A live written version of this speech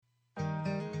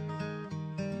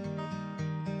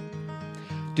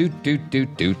Do.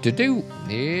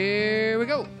 Here we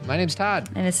go. My name's Todd.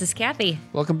 And this is Cathy.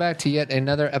 Welcome back to yet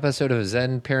another episode of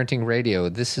Zen Parenting Radio.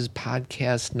 This is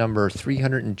podcast number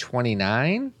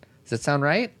 329. Does that sound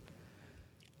right?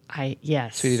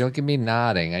 Yes. Sweetie, don't give me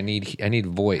nodding. I need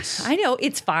voice. I know,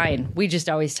 it's fine. We just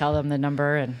always tell them the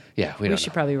number, and yeah, we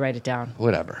should probably write it down.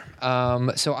 Whatever.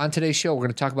 So on today's show, we're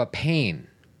going to talk about pain.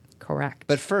 Correct.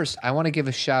 But first, I want to give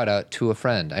a shout out to a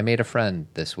friend. I made a friend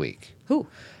this week. Who?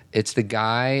 It's the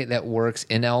guy that works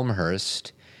in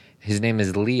Elmhurst. His name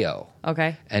is Leo.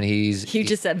 Okay. And You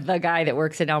just said the guy that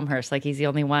works in Elmhurst, like he's the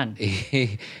only one.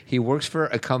 He works for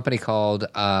a company called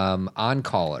On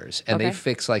Callers, and they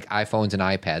fix like iPhones and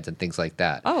iPads and things like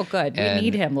that. Oh, good. We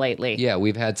need him lately. Yeah,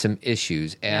 we've had some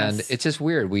issues, and It's just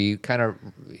weird. We kind of...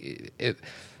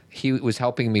 He was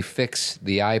helping me fix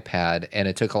the iPad, and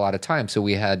it took a lot of time, so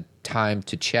we had time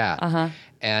to chat.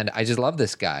 And I just love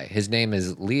this guy. His name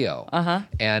is Leo.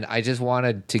 And I just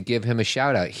wanted to give him a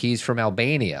shout out. He's from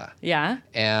Albania. Yeah.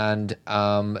 And do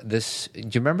you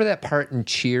remember that part in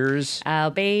Cheers?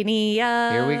 Albania.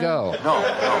 Here we go. No.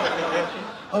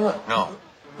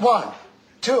 1,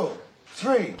 2,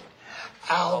 3.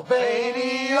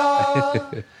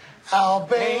 Albania.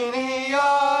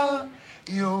 Albania.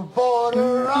 You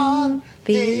border on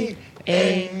the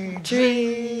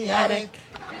Adriatic.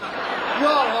 Your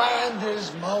land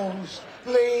is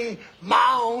mostly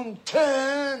mountainous,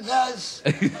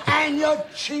 and your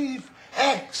chief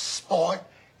export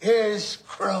is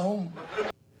chrome.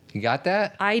 You got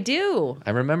that? I do. I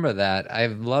remember that. I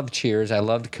loved Cheers. I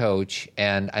loved Coach,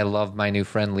 and I love my new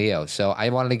friend Leo. So I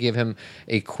wanted to give him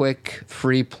a quick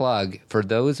free plug for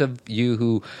those of you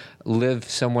who live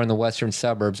somewhere in the western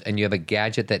suburbs and you have a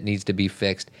gadget that needs to be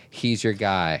fixed. He's your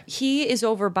guy. He is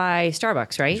over by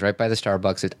Starbucks, right? He's right by the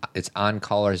Starbucks. It's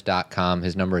oncallers.com.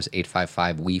 His number is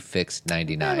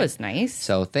 855-WE-FIX-99. That was nice.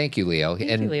 So thank you, Leo.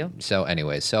 Thank you, Leo. So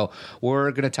anyways,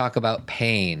 we're going to talk about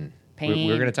pain.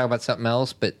 We're going to talk about something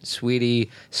else, but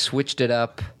Sweetie switched it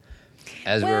up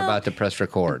as we're about to press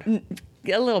record.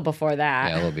 A little before that.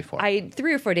 Yeah, a little before.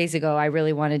 3 or 4 days ago, I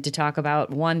really wanted to talk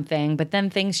about one thing, but then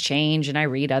things change, and I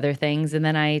read other things, and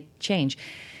then I change.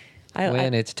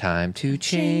 When it's time to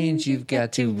change, you've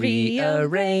got to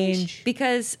rearrange.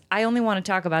 Because I only want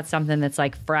to talk about something that's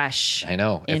like fresh. I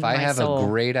know. If I have a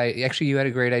great idea, actually, you had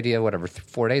a great idea,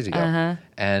 4 days ago.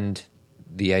 And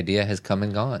the idea has come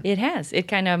and gone. It has. It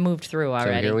kind of moved through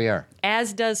already. So here we are.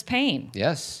 As does pain.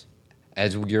 Yes.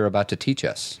 As you're about to teach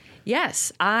us.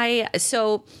 Yes.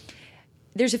 So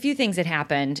there's a few things that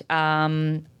happened.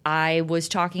 I was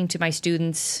talking to my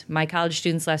college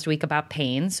students last week about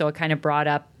pain. So it kind of brought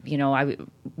up,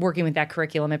 working with that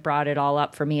curriculum, it brought it all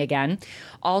up for me again.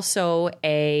 Also,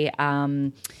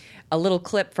 a little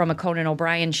clip from a Conan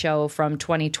O'Brien show from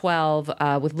 2012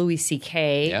 with Louis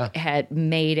C.K. had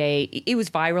made it was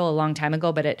viral a long time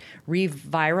ago, but it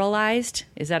reviralized.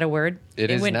 Is that a word?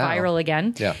 It went now. viral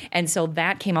again. Yeah. And so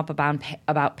that came up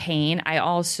about pain. I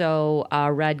also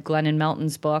read Glennon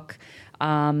Melton's book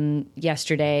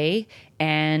yesterday,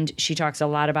 and she talks a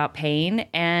lot about pain.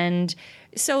 And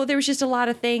so there was just a lot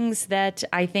of things that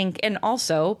I think, and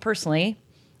also personally,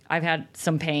 I've had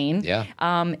some pain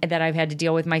that I've had to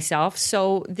deal with myself.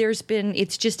 So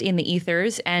it's just in the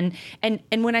ethers. And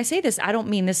when I say this, I don't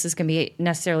mean this is going to be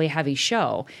necessarily a heavy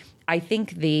show. I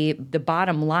think the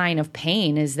bottom line of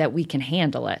pain is that we can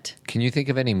handle it. Can you think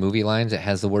of any movie lines that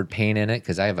has the word pain in it?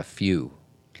 Because I have a few.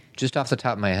 Just off the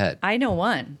top of my head. I know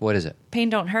one. What is it? Pain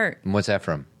Don't Hurt. And what's that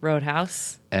from?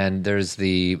 Roadhouse. And there's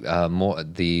the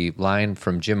line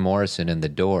from Jim Morrison in The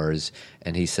Doors,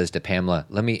 and he says to Pamela,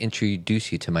 "Let me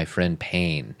introduce you to my friend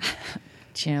Pain."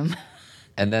 Jim.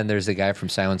 And then there's the guy from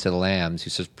Silence of the Lambs who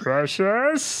says,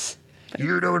 "Precious,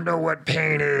 you don't know what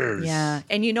pain is." Yeah.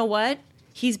 And you know what?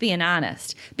 He's being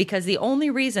honest, because the only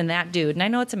reason that dude, and I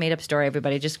know it's a made-up story,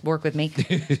 everybody, just work with me.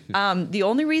 The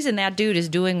only reason that dude is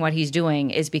doing what he's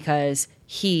doing is because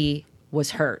he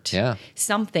was hurt. Yeah.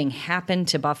 Something happened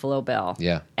to Buffalo Bill.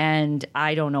 Yeah. And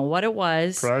I don't know what it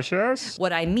was. Precious?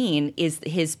 What I mean is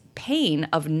his pain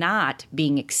of not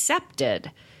being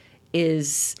accepted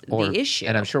is the issue.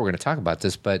 And I'm sure we're going to talk about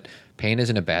this, but pain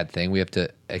isn't a bad thing. We have to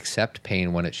accept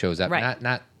pain when it shows up. Right.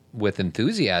 Not with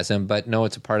enthusiasm, but no,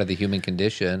 it's a part of the human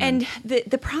condition. And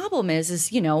the problem is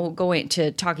going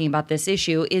to talking about this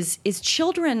issue is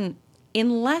children,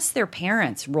 unless their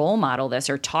parents role model this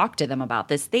or talk to them about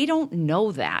this, they don't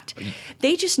know that.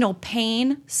 They just know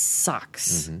pain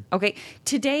sucks. Mm-hmm. Okay.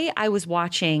 Today I was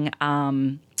watching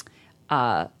Eon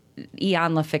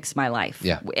La Fix My Life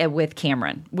with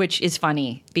Cameron, which is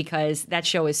funny because that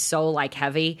show is so like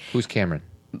heavy. Who's Cameron?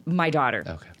 My daughter.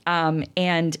 Okay.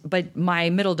 But my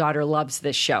middle daughter loves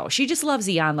this show. She just loves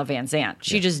Iyanla Van Zandt.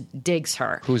 She just digs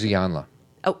her. Who's Iyanla?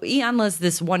 Oh, Iyanla's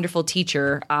this wonderful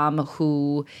teacher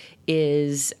who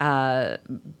is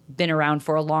been around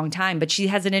for a long time, but she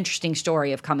has an interesting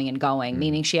story of coming and going,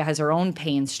 meaning she has her own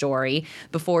pain story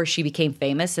before she became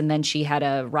famous, and then she had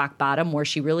a rock bottom where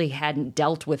she really hadn't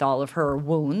dealt with all of her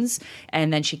wounds,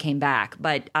 and then she came back.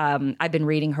 But I've been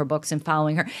reading her books and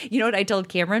following her. You know what I told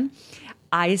Cameron?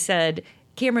 I said,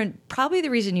 Cameron, probably the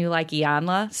reason you like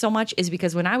Iyanla so much is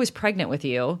because when I was pregnant with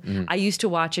you, I used to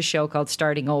watch a show called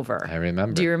Starting Over. I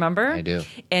remember. Do you remember? I do.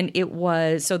 And it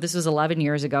was, so this was 11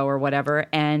 years ago or whatever,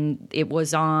 and it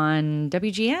was on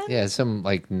WGN? Yeah, some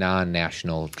like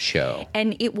non-national show.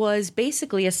 And it was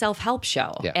basically a self-help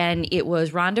show. Yeah. And it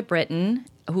was Rhonda Britton,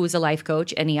 who was a life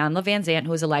coach, and Iyanla Van Zandt,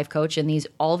 who was a life coach, and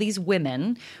all these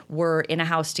women were in a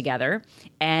house together,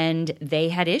 and they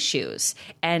had issues.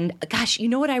 And gosh, you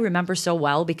know what I remember so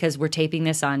well, because we're taping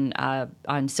this on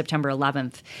September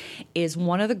 11th, is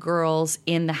one of the girls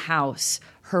in the house,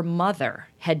 her mother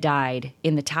had died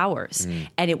in the towers,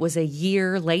 and it was a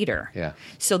year later. Yeah.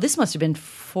 So this must have been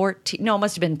 14. No, it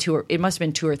must have been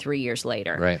 2 or 3 years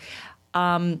later. Right.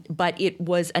 But it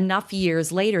was enough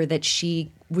years later that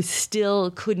she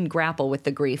still couldn't grapple with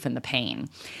the grief and the pain,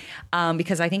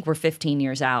 because I think we're 15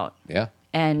 years out. Yeah.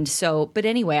 And so, but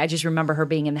anyway, I just remember her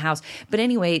being in the house. But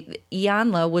anyway,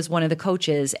 Iyanla was one of the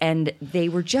coaches, and they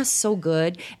were just so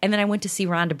good. And then I went to see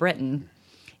Rhonda Britton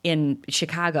in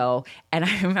Chicago, and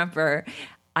I remember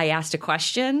I asked a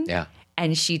question. Yeah.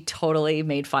 And she totally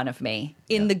made fun of me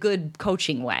in the good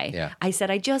coaching way. Yeah. I said,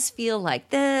 I just feel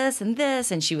like this and this.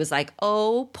 And she was like,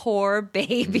 oh, poor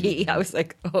baby. I was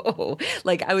like, oh.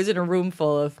 Like, I was in a room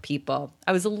full of people.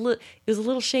 It was a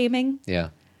little shaming. Yeah.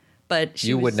 But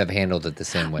you wouldn't have handled it the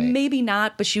same way. Maybe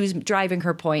not, but she was driving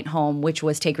her point home, which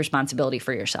was take responsibility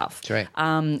for yourself. That's right.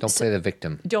 Don't play the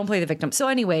victim. Don't play the victim. So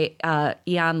anyway,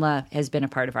 Iyanla has been a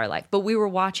part of our life. But we were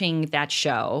watching that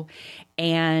show,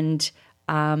 and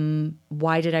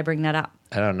why did I bring that up?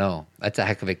 I don't know. That's a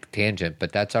heck of a tangent,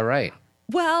 but that's all right.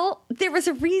 Well, there was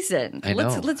a reason. I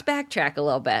know. Let's backtrack a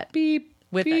little bit. Beep.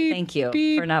 With beep, that, thank you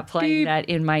beep, for not playing beep. that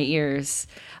in my ears.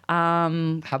 How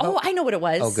about, I know what it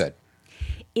was. Oh, good.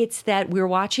 It's that we were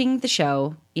watching the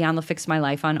show Iyanla Fixed My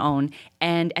Life on OWN,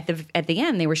 and at the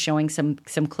end they were showing some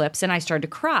clips, and I started to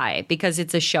cry because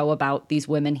it's a show about these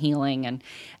women healing, and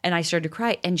I started to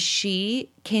cry, and she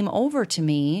came over to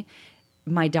me.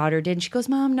 My daughter did, and she goes,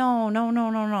 Mom,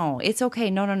 no, it's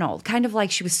okay, no. Kind of like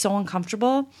she was so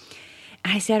uncomfortable.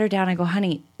 And I sat her down, I go,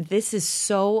 honey, this is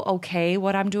so okay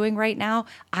what I'm doing right now.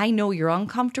 I know you're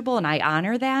uncomfortable, and I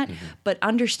honor that, but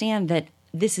understand that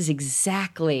this is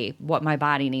exactly what my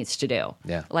body needs to do.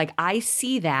 Yeah. Like, I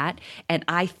see that, and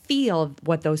I feel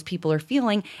what those people are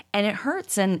feeling, and it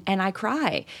hurts, and I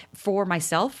cry for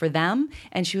myself, for them.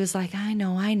 And she was like, I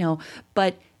know.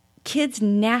 But kids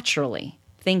naturally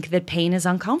think that pain is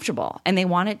uncomfortable, and they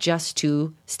want it just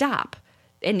to stop.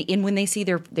 And when they see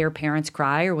their parents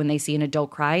cry, or when they see an adult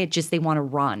cry, they want to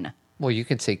run. Well, you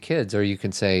can say kids, or you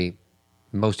can say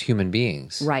most human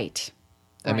beings. Right.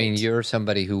 I mean, you're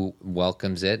somebody who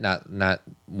welcomes it, not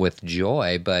with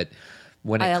joy, but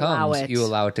when it comes, you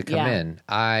allow it to come in.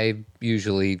 I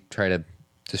usually try to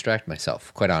distract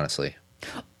myself, quite honestly,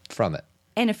 from it.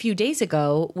 And a few days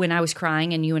ago, when I was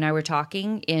crying and you and I were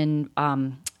talking in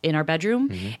our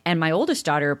bedroom, and my oldest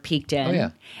daughter peeked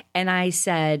in, and I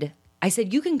said,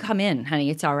 you can come in,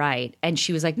 honey, it's all right. And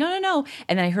she was like, no.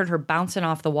 And then I heard her bouncing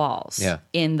off the walls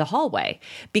in the hallway,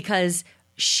 because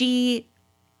she,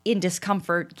 in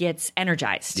discomfort, gets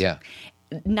energized. Yeah.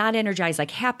 Not energized like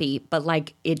happy, but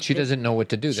like it. She doesn't know what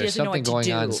to do. There's something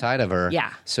going on inside of her.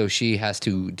 Yeah. So she has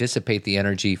to dissipate the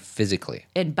energy physically.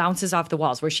 It bounces off the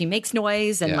walls where she makes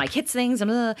noise and like hits things.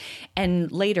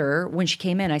 And later, when she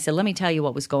came in, I said, let me tell you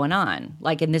what was going on.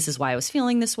 Like, and this is why I was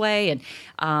feeling this way.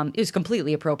 And it was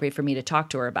completely appropriate for me to talk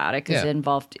to her about it, because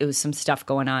it was some stuff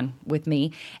going on with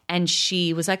me. And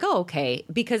she was like, oh, okay.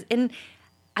 And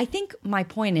I think my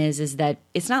point is that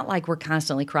it's not like we're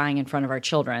constantly crying in front of our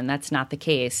children. That's not the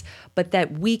case. But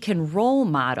that we can role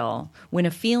model when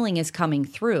a feeling is coming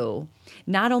through.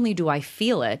 Not only do I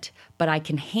feel it, but I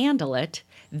can handle it.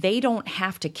 They don't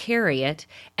have to carry it.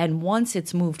 And once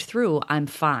it's moved through, I'm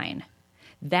fine.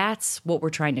 That's what we're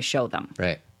trying to show them.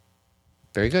 Right.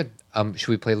 Very good. Should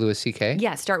we play Louis C.K.?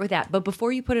 Yeah, start with that. But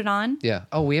before you put it on. Yeah.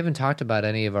 Oh, we haven't talked about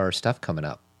any of our stuff coming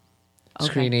up.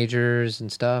 Okay. Screenagers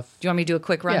and stuff. Do you want me to do a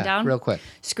quick rundown? Yeah, real quick.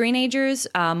 Screenagers,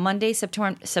 Monday,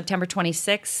 September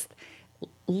 26th.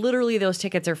 literally those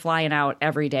tickets are flying out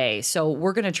every day. So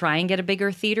we're going to try and get a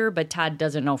bigger theater, but Todd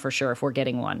doesn't know for sure if we're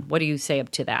getting one. What do you say up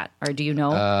to that? Or do you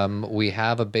know? We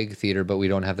have a big theater, but we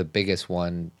don't have the biggest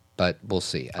one. But we'll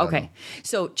see. I don't know.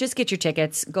 So just get your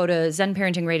tickets. Go to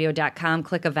zenparentingradio.com,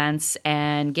 click events,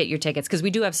 and get your tickets. Because we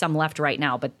do have some left right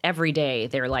now, but every day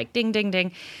they're like ding, ding,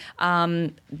 ding.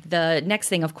 The next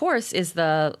thing, of course, is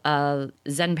the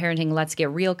Zen Parenting Let's Get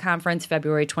Real conference,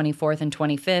 February 24th and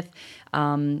 25th.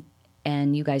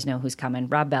 And you guys know who's coming.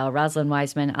 Rob Bell, Rosalind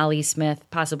Wiseman, Ali Smith,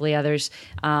 possibly others,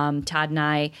 Todd and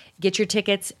I. Get your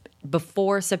tickets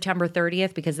before September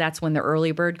 30th, because that's when the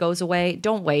early bird goes away.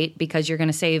 Don't wait, because you're going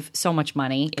to save so much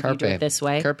money if you do it this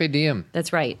way. Carpe diem.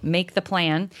 That's right. Make the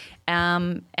plan.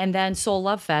 And then Soul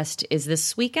Love Fest is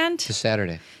this weekend? This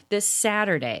Saturday. This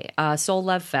Saturday, Soul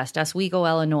Love Fest, Oswego,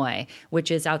 Illinois, which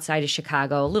is outside of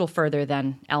Chicago, a little further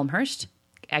than Elmhurst.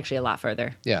 Actually, a lot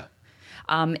further. Yeah.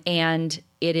 And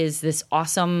it is this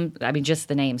awesome, just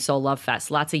the name, Soul Love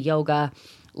Fest. Lots of yoga,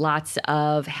 lots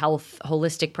of health,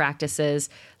 holistic practices,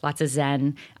 lots of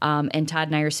Zen. And Todd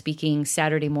and I are speaking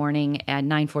Saturday morning at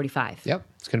 9:45. Yep.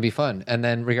 It's going to be fun. And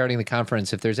then regarding the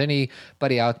conference, if there's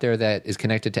anybody out there that is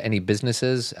connected to any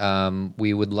businesses,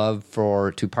 we would love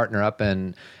to partner up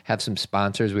and have some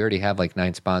sponsors. We already have like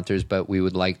 9 sponsors, but we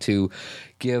would like to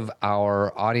give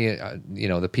our audience,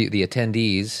 the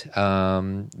attendees,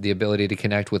 the ability to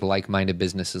connect with like-minded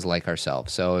businesses like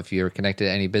ourselves. So if you're connected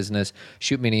to any business,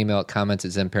 shoot me an email at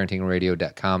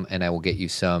comments@zenparentingradio.com, and I will get you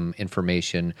some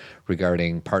information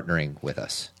regarding partnering with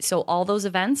us. So all those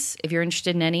events, if you're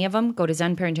interested in any of them, go to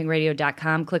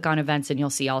zenparentingradio.com, click on events, and you'll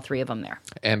see all 3 of them there.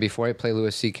 And before I play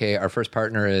Louis C.K., our first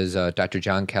partner is Dr.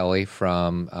 John Kelly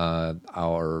from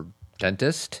our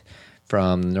dentist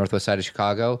from the northwest side of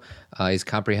Chicago. He's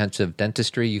comprehensive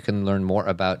dentistry. You can learn more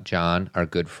about John, our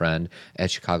good friend, at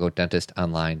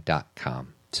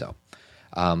chicagodentistonline.com. So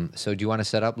do you want to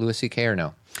set up Louis C.K. or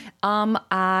no?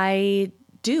 I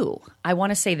do. I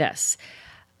want to say this.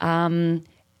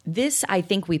 This, I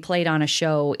think we played on a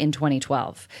show in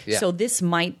 2012. Yeah. So this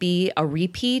might be a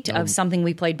repeat of something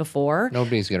we played before.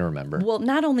 Nobody's going to remember. Well,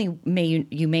 not only may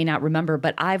you may not remember,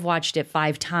 but I've watched it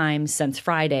 5 times since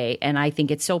Friday, and I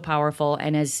think it's so powerful.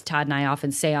 And as Todd and I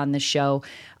often say on this show,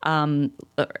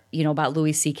 about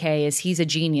Louis C.K. is he's a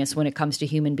genius when it comes to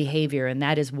human behavior, and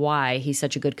that is why he's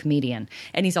such a good comedian.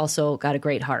 And he's also got a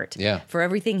great heart. Yeah. For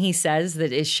everything he says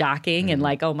that is shocking and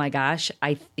like, oh my gosh,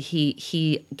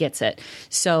 he gets it.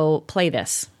 So play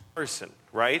this. Person,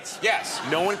 right? Yes.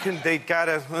 No one can. You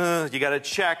gotta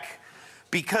check,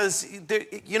 because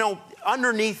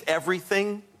underneath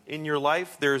everything in your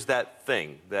life, there's that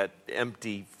thing, that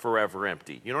empty, forever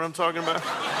empty. You know what I'm talking about?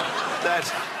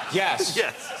 Yes.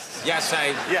 Yes. Yes,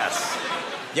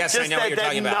 Yes, I know what you're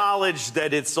talking about. That knowledge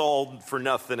that it's all for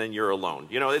nothing and you're alone.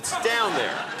 It's down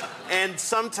there. And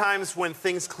sometimes when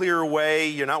things clear away,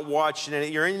 you're not watching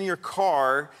it, you're in your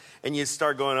car, and you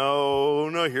start going, oh,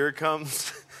 no, here it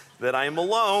comes, that I'm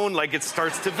alone, like it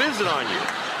starts to visit on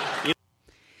you.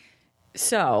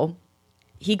 So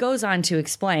he goes on to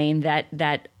explain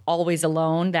that always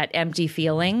alone, that empty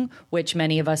feeling, which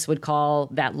many of us would call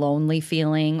that lonely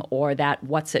feeling, or that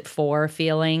what's it for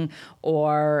feeling,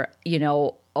 or,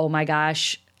 oh my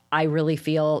gosh, I really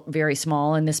feel very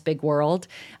small in this big world.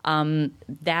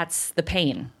 That's the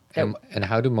pain. And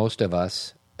how do most of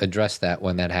us address that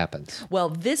when that happens? Well,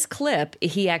 this clip,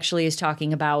 he actually is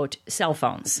talking about cell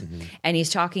phones. Mm-hmm. And he's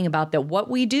talking about that what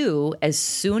we do as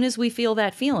soon as we feel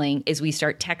that feeling is we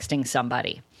start texting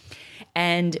somebody.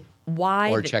 And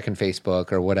why? Or checking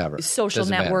Facebook or whatever. Social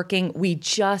networking. We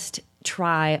just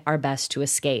try our best to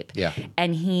escape. Yeah.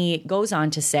 And he goes on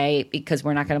to say, because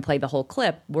we're not going to play the whole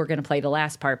clip, we're going to play the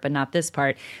last part, but not this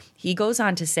part. He goes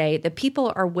on to say that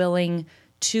people are willing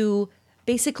to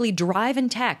basically drive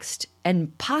and text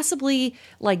and possibly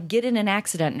like get in an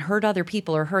accident and hurt other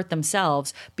people or hurt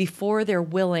themselves before they're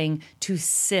willing to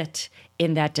sit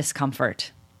in that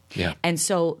discomfort. Yeah. And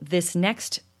so this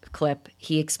next clip,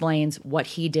 he explains what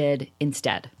he did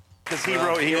instead. Because he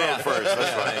wrote first.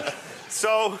 That's right.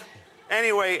 So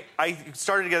anyway, I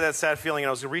started to get that sad feeling, and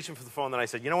I was reaching for the phone, and then I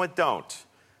said, you know what, don't.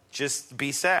 Just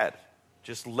be sad.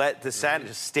 Just let the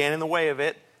sadness, just stand in the way of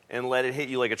it and let it hit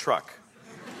you like a truck.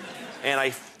 And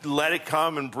I let it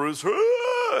come and bruise,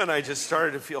 and I just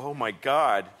started to feel, oh my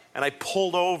God. And I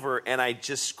pulled over and I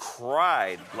just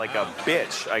cried like a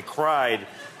bitch. I cried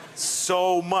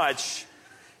so much.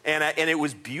 And it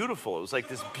was beautiful. It was like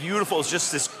this beautiful, it's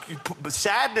just this,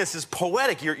 sadness is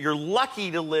poetic. You're lucky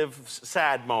to live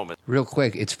sad moments. Real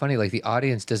quick, it's funny, like the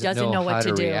audience doesn't know what how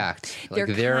to do. react. Like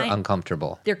they're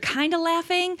uncomfortable. They're kind of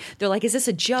laughing. They're like, is this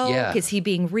a joke? Yeah. Is he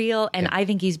being real? And I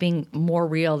think he's being more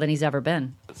real than he's ever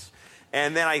been.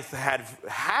 And then I had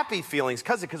happy feelings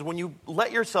because when you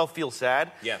let yourself feel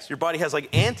sad, yes, your body has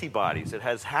like antibodies. It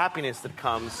has happiness that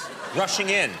comes rushing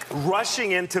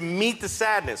in to meet the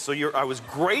sadness. So I was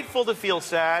grateful to feel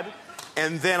sad,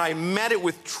 and then I met it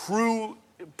with true,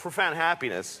 profound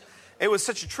happiness. It was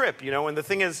such a trip, And the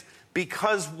thing is,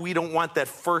 because we don't want that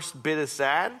first bit of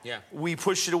sad, we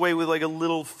push it away with like a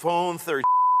little phone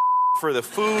for the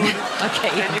food.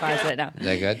 Okay, you can pause it now. Is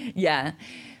that good? Yeah.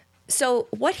 So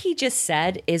what he just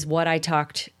said is what I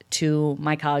talked to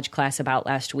my college class about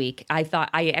last week. I thought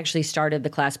I actually started the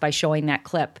class by showing that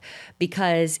clip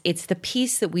because it's the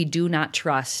piece that we do not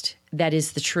trust that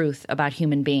is the truth about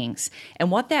human beings.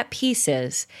 And what that piece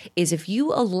is if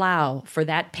you allow for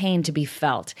that pain to be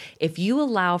felt, if you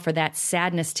allow for that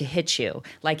sadness to hit you,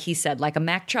 like he said, like a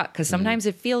Mack truck, because sometimes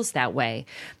it feels that way,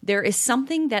 there is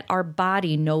something that our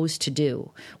body knows to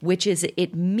do, which is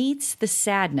it meets the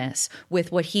sadness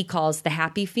with what he calls the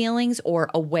happy feelings or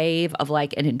a wave of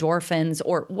like an endorphins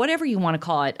or whatever you want to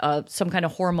call it, some kind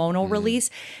of hormonal release,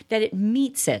 that it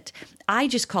meets it. I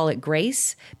just call it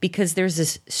grace because there's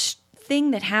this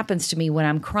thing that happens to me when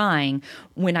I'm crying,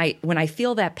 when I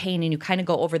feel that pain and you kind of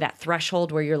go over that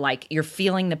threshold where you're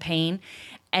feeling the pain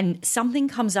and something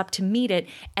comes up to meet it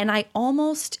and I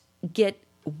almost get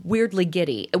weirdly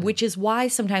giddy, which is why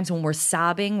sometimes when we're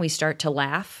sobbing, we start to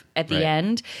laugh at the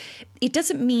end. It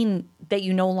doesn't mean that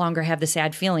you no longer have the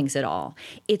sad feelings at all.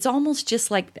 It's almost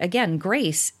just like, again,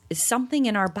 grace is something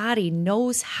in our body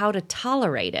knows how to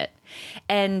tolerate it.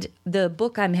 And the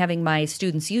book I'm having my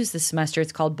students use this semester,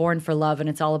 it's called Born for Love, and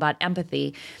it's all about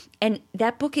empathy. And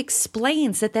that book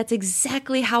explains that that's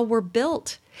exactly how we're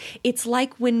built. It's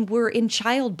like when we're in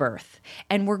childbirth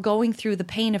and we're going through the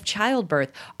pain of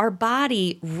childbirth, our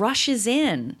body rushes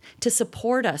in to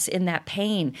support us in that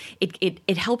pain.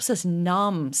 It helps us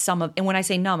numb some of, and when I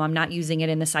say numb, I'm not using it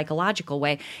in the psychological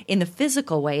way. In the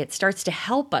physical way, it starts to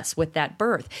help us with that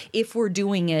birth if we're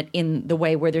doing it in the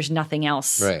way where there's nothing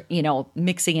else,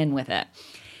 mixing in with it.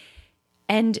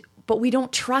 But we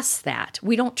don't trust that.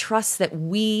 We don't trust that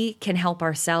we can help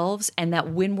ourselves and that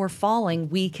when we're falling,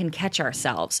 we can catch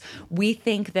ourselves. We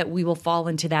think that we will fall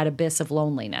into that abyss of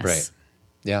loneliness. Right.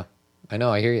 Yeah. I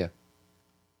know. I hear you.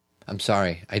 I'm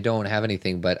sorry. I don't have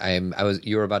anything, but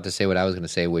you were about to say what I was going to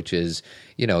say, which is,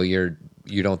 you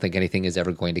don't think anything is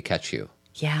ever going to catch you.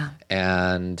 Yeah.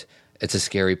 And it's a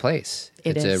scary place.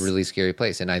 It's a really scary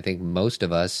place. And I think most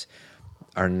of us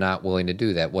are not willing to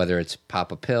do that, whether it's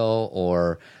pop a pill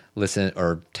or listen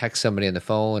or text somebody on the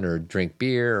phone or drink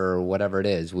beer or whatever it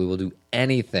is. We will do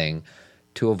anything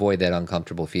to avoid that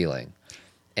uncomfortable feeling.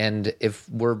 And if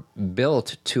we're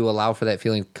built to allow for that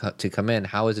feeling to come in,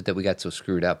 how is it that we got so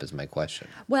screwed up is my question.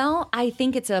 Well, I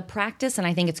think it's a practice and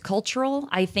I think it's cultural.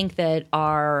 I think that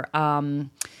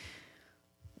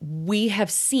we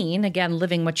have seen, again,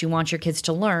 living what you want your kids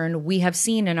to learn, we have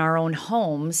seen in our own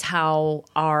homes how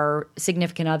our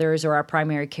significant others or our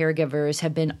primary caregivers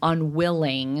have been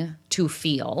unwilling to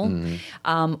feel,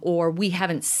 or we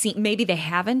haven't seen, maybe they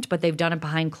haven't, but they've done it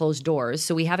behind closed doors.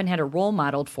 So we haven't had a role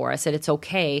modeled for us that it's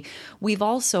okay. We've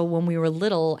also, when we were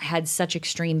little, had such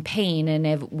extreme pain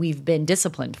and we've been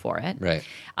disciplined for it, right?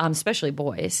 Especially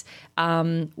boys.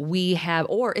 We have,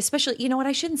 or especially, you know what,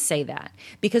 I shouldn't say that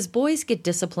because boys get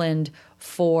disciplined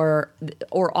for,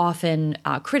 or often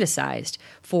criticized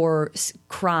for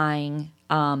crying,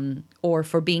 or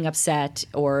for being upset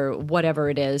or whatever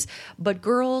it is. But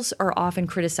girls are often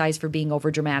criticized for being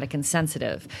overdramatic and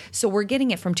sensitive. So we're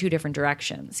getting it from two different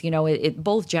directions.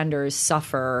 Both genders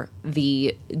suffer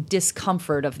the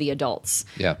discomfort of the adults.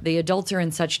 Yeah. The adults are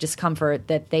in such discomfort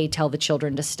that they tell the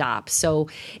children to stop. So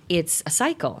it's a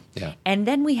cycle. Yeah. And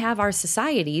then we have our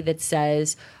society that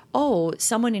says, oh,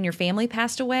 someone in your family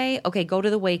passed away? Okay, go to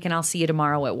the wake and I'll see you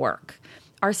tomorrow at work.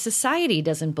 Our society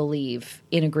doesn't believe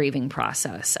in a grieving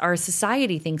process. Our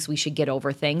society thinks we should get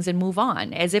over things and move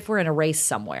on, as if we're in a race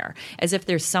somewhere, as if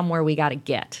there's somewhere we got to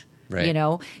get.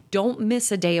 Right. Don't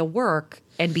miss a day of work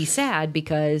and be sad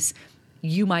because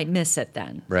you might miss it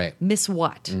then. Right. Miss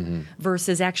what? Mm-hmm.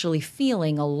 Versus actually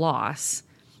feeling a loss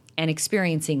and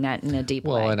experiencing that in a deep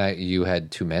way. Well, and you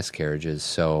had 2 miscarriages,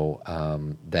 so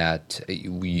that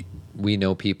we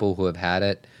know people who have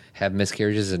had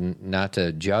miscarriages, and not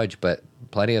to judge, but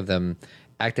plenty of them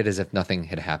acted as if nothing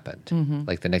had happened.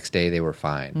 Like the next day they were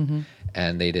fine.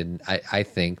 And they didn't, I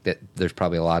think that there's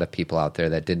probably a lot of people out there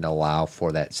that didn't allow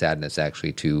for that sadness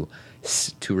actually to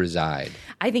reside.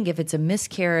 I think if it's a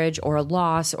miscarriage or a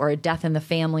loss or a death in the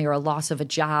family or a loss of a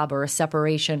job or a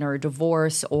separation or a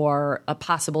divorce or a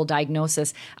possible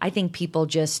diagnosis, I think people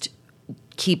just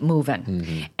keep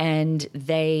moving. And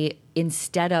they,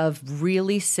 instead of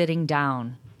really sitting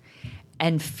down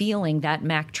and feeling that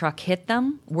Mack truck hit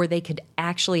them, where they could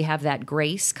actually have that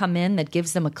grace come in that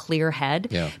gives them a clear head.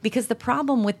 Yeah. Because the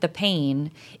problem with the pain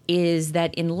is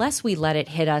that unless we let it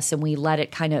hit us and we let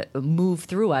it kind of move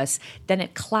through us, then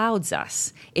it clouds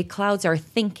us. It clouds our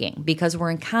thinking because we're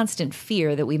in constant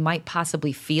fear that we might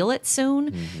possibly feel it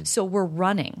soon. So we're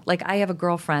running. Like I have a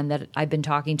girlfriend that I've been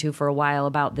talking to for a while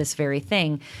about this very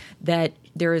thing, that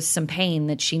there is some pain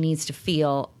that she needs to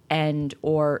feel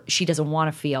or she doesn't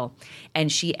want to feel. And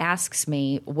she asks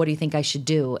me, what do you think I should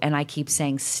do? And I keep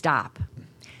saying, stop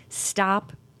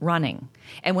running.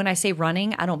 And when I say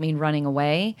running, I don't mean running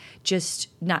away, just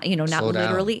not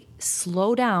literally.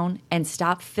 Slow down and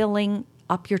stop filling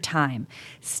up your time.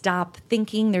 Stop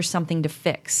thinking there's something to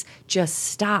fix. Just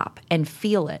stop and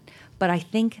feel it. But I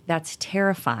think that's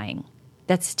terrifying.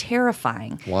 That's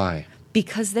terrifying. Why?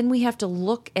 Because then we have to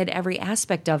look at every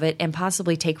aspect of it and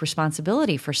possibly take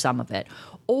responsibility for some of it,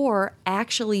 or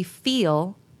actually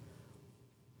feel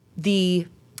the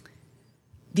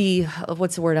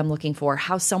what's the word I'm looking for?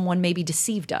 How someone maybe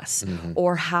deceived us,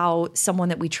 or how someone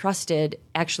that we trusted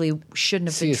actually shouldn't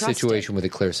have been trusted. See a situation with a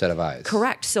clear set of eyes.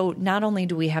 Correct. So not only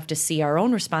do we have to see our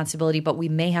own responsibility, but we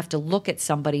may have to look at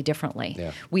somebody differently.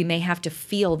 Yeah. We may have to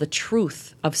feel the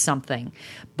truth of something,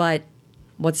 but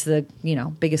what's the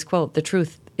biggest quote? The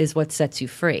truth is what sets you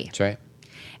free. That's right.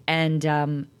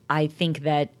 And I think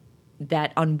that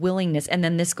unwillingness, and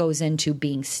then this goes into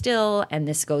being still, and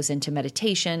this goes into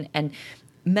meditation. And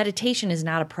meditation is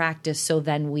not a practice so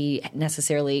then we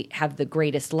necessarily have the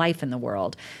greatest life in the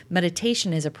world.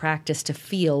 Meditation is a practice to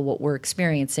feel what we're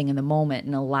experiencing in the moment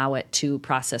and allow it to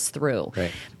process through.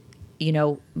 Right.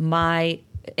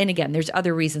 And again, there's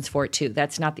other reasons for it too.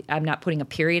 I'm not putting a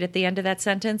period at the end of that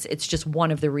sentence. It's just one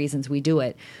of the reasons we do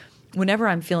it. Whenever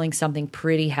I'm feeling something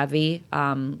pretty heavy,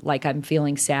 like I'm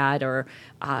feeling sad or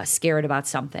scared about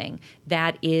something,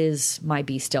 that is my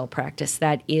be still practice.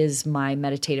 That is my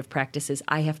meditative practices.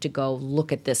 I have to go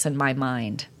look at this in my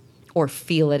mind or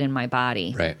feel it in my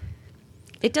body. Right.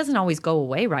 It doesn't always go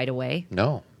away right away.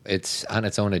 No, it's on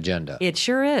its own agenda. It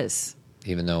sure is.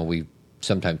 Even though we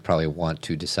sometimes probably want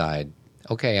to decide,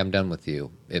 okay, I'm done with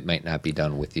you. It might not be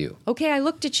done with you. Okay, I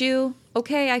looked at you.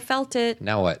 Okay, I felt it.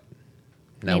 Now what?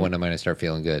 Now when am I going to start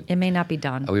feeling good? It may not be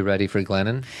done. Are we ready for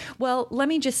Glennon? Well, let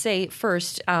me just say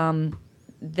first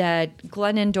that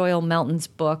Glennon Doyle Melton's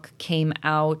book came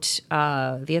out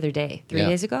the other day, 3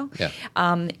 days ago. Yeah.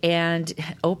 And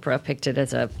Oprah picked it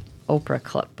as a Oprah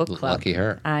book club. Lucky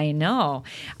her. I know.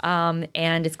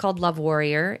 And it's called Love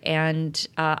Warrior, and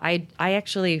I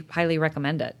actually highly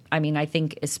recommend it. I mean, I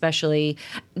think it's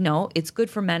good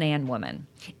for men and women.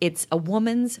 It's a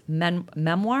woman's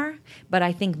memoir, but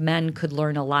I think men could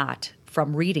learn a lot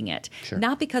from reading it. Sure.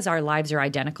 Not because our lives are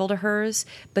identical to hers,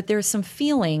 but there's some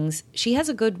feelings. She has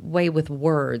a good way with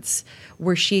words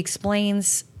where she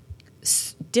explains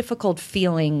difficult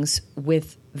feelings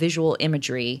with visual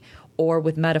imagery or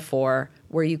with metaphor,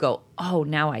 where you go, oh,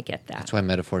 now I get that. That's why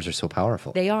metaphors are so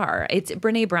powerful. They are.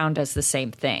 Brene Brown does the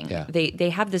same thing. Yeah. They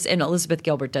have this, and Elizabeth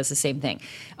Gilbert does the same thing.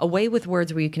 A way with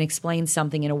words where you can explain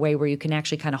something in a way where you can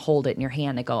actually kind of hold it in your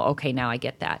hand and go, okay, now I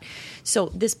get that. So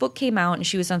this book came out, and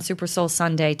she was on Super Soul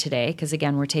Sunday today, because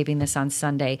again, we're taping this on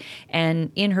Sunday.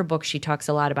 And in her book, she talks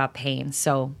a lot about pain.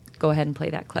 So go ahead and play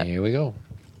that clip. Here we go.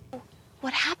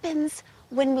 What happens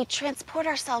when we transport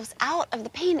ourselves out of the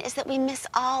pain is that we miss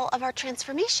all of our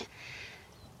transformation.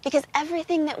 Because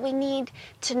everything that we need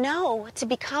to know to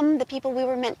become the people we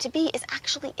were meant to be is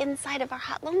actually inside of our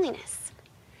hot loneliness.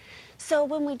 So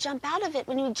when we jump out of it,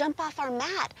 when we jump off our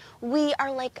mat, we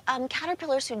are like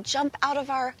caterpillars who jump out of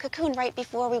our cocoon right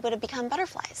before we would have become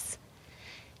butterflies.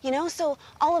 So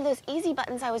all of those easy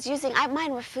buttons I was using,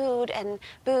 mine were food and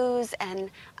booze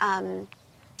and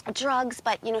drugs,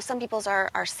 but some people's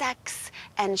are sex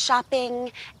and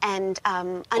shopping and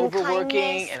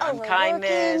overworking and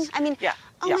unkindness. I mean,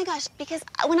 my gosh, because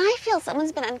when I feel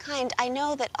someone's been unkind, I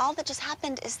know that all that just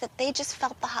happened is that they just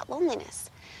felt the hot loneliness,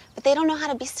 but they don't know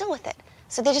how to be still with it.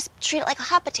 So they just treat it like a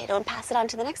hot potato and pass it on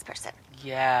to the next person.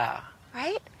 Yeah.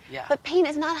 Right? Yeah. But pain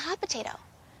is not a hot potato.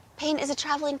 Pain is a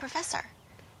traveling professor,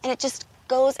 and it just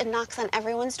goes and knocks on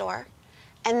everyone's door.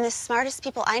 And the smartest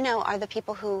people I know are the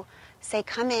people who say,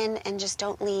 come in and just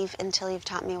don't leave until you've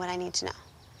taught me what I need to know.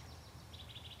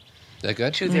 that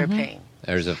good? to their pain.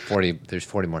 There's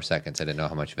 40 more seconds. I didn't know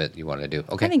how much of it you wanted to do.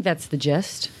 Okay. I think that's the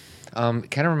gist.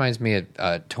 Kind of reminds me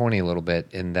of Tony a little bit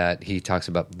in that he talks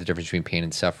about the difference between pain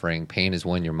and suffering. Pain is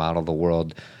when your model of the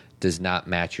world does not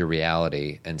match your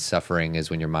reality, and suffering is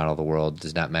when your model of the world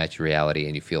does not match your reality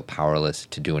and you feel powerless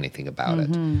to do anything about it.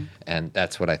 And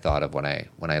that's what I thought of when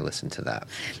I listened to that.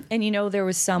 And there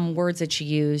was some words that she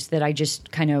used that I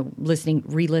just kind of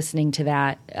re-listening to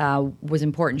that was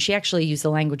important. She actually used the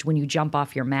language when you jump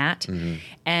off your mat,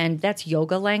 and that's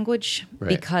yoga language. Right.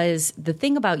 Because the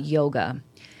thing about yoga,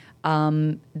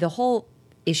 the whole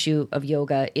issue of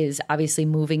yoga is obviously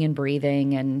moving and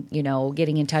breathing and,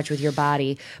 getting in touch with your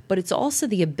body, but it's also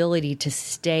the ability to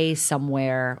stay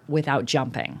somewhere without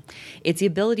jumping. It's the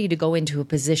ability to go into a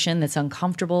position that's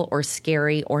uncomfortable or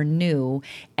scary or new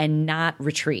and not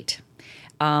retreat.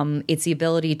 It's the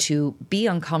ability to be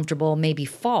uncomfortable, maybe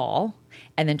fall,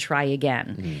 and then try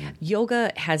again.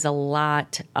 Yoga has a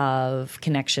lot of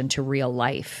connection to real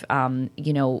life.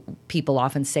 People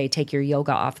often say, take your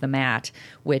yoga off the mat,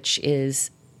 which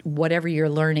is whatever you're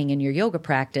learning in your yoga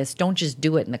practice, don't just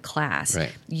do it in the class.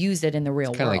 Right. Use it in the real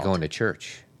world. It's kind of like going to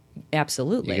church.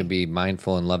 Absolutely. You can be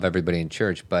mindful and love everybody in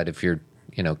church, but if you're,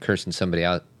 cursing somebody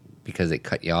out because they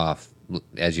cut you off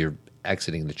as you're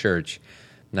exiting the church,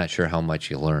 I'm not sure how much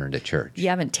you learned at church. You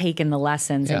haven't taken the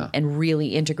lessons and really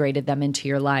integrated them into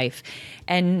your life.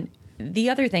 And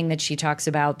the other thing that she talks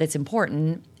about that's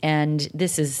important, and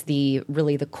this is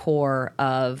really the core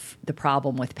of the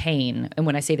problem with pain. And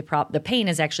when I say the pain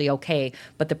is actually okay,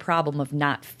 but the problem of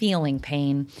not feeling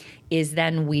pain is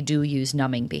then we do use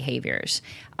numbing behaviors.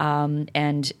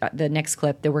 And the next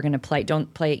clip that we're going to play,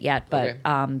 don't play it yet, but okay.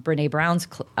 Brene Brown's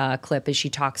clip is she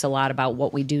talks a lot about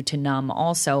what we do to numb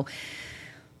also.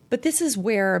 But this is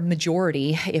where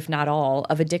majority, if not all,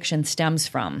 of addiction stems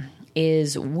from,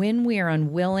 is when we are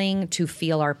unwilling to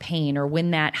feel our pain or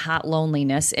when that hot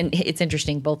loneliness, and it's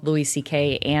interesting, both Louis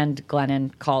C.K. and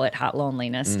Glennon call it hot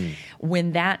loneliness,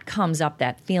 when that comes up,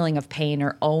 that feeling of pain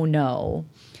or oh no,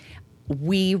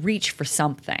 we reach for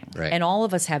something. Right. And all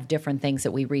of us have different things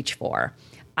that we reach for.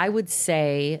 I would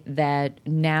say that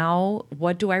now,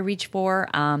 what do I reach for?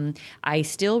 I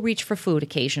still reach for food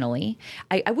occasionally.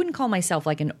 I wouldn't call myself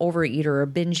like an overeater or a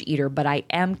binge eater, but I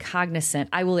am cognizant.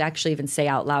 I will actually even say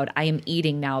out loud, I am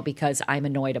eating now because I'm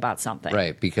annoyed about something.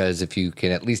 Right, because if you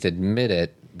can at least admit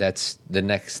it, that's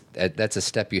a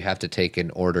step you have to take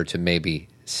in order to maybe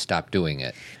stop doing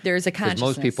it. There's a consciousness.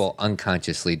 Because most people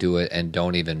unconsciously do it and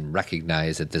don't even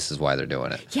recognize that this is why they're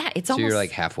doing it. Yeah, it's so almost... you're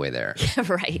like halfway there. Yeah,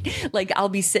 right. Like I'll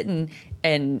be sitting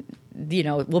and,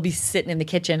 we'll be sitting in the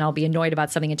kitchen. I'll be annoyed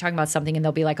about something and talking about something and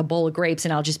there'll be like a bowl of grapes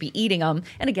and I'll just be eating them.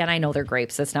 And again, I know they're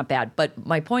grapes. That's not bad. But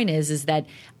my point is that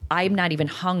I'm not even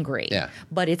hungry. Yeah.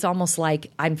 But it's almost like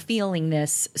I'm feeling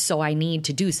this, so I need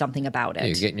to do something about it.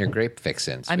 You're getting your grape fix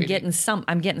in, sweetie. I'm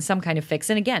getting some kind of fix.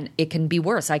 And again, it can be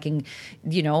worse. I can,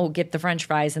 get the French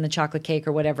fries and the chocolate cake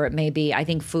or whatever it may be. I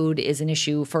think food is an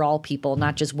issue for all people,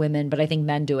 not just women, but I think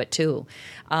men do it too.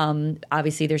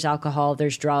 Obviously, there's alcohol,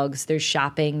 there's drugs, there's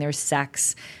shopping, there's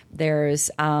sex, there's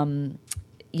TV,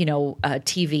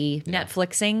 yeah.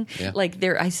 Netflixing. Yeah. Like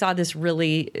I saw this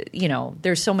really,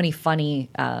 there's so many funny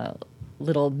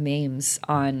little memes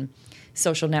on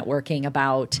social networking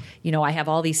about, I have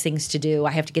all these things to do.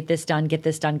 I have to get this done, get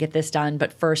this done, get this done.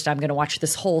 But first I'm going to watch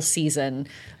this whole season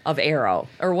of Arrow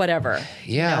or whatever.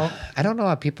 Yeah. I don't know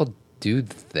how people do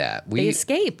that. They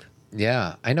escape.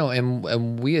 Yeah, I know.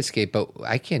 And we escape, but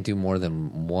I can't do more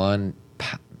than one.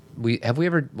 Have we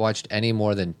ever watched any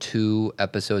more than 2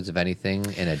 episodes of anything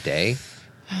in a day?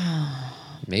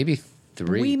 Maybe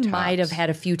 3. We tops. Might have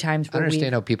had a few times. I don't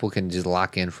understand how people can just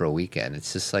lock in for a weekend.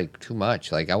 It's just like too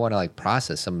much. Like I want to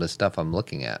process some of the stuff I'm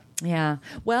looking at. Yeah.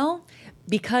 Well,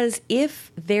 because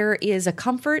if there is a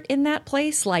comfort in that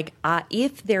place, like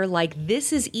if they're like,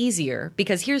 this is easier,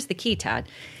 because here's the key, Todd.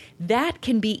 That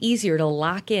can be easier to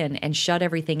lock in and shut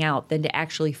everything out than to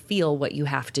actually feel what you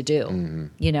have to do.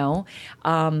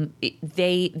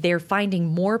 Mm-hmm. They're finding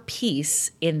more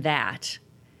peace in that.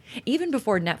 Even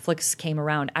before Netflix came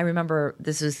around, I remember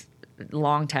this was a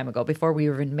long time ago, before we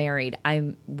were even married.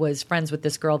 I was friends with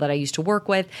this girl that I used to work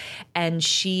with, and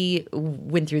she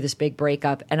went through this big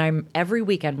breakup. And every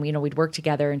weekend, we'd work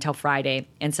together until Friday,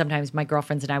 and sometimes my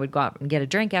girlfriends and I would go out and get a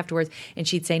drink afterwards, and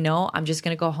she'd say, no, I'm just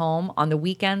going to go home. On the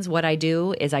weekends, what I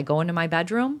do is I go into my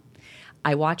bedroom,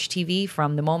 I watch TV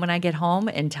from the moment I get home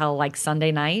until like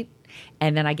Sunday night,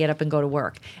 and then I get up and go to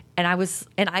work. And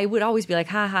I would always be like,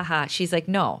 ha, ha, ha. She's like,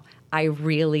 no, I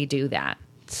really do that.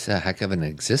 It's a heck of an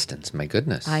existence. My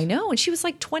goodness. I know. And she was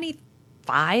like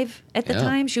 25 at the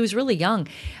time. She was really young.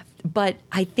 But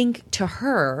I think to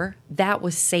her, that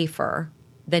was safer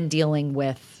than dealing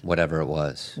with whatever it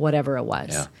was.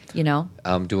 Yeah. You know?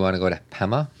 Do we want to go to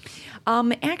Pema?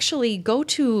 Actually, go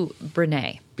to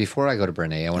Brene. Before I go to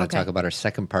Brene, I want to talk about our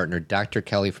second partner, Dr.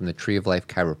 Kelly from the Tree of Life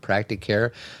Chiropractic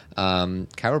Care.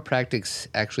 Chiropractics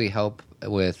actually help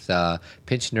with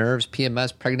pinched nerves,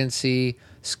 PMS, pregnancy,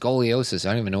 scoliosis.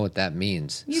 I don't even know what that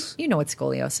means. You know what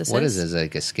scoliosis is. What is this,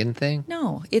 like a skin thing?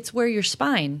 No, it's where your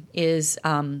spine is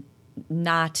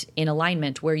not in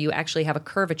alignment, where you actually have a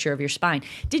curvature of your spine.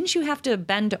 Didn't you have to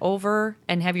bend over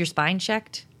and have your spine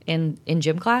checked in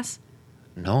gym class?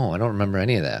 No, I don't remember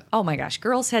any of that. Oh my gosh,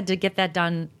 girls had to get that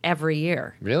done every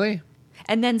year. Really?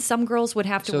 And then some girls would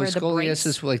have to wear the brace. So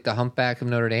scoliosis, like the humpback of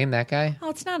Notre Dame, that guy? Oh,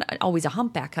 it's not always a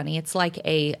humpback, honey. It's like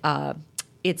a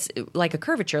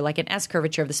curvature, like an S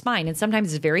curvature of the spine. And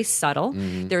sometimes it's very subtle.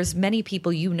 Mm-hmm. There's many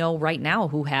people you know right now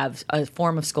who have a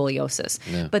form of scoliosis.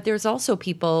 Yeah. But there's also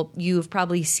people you've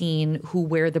probably seen who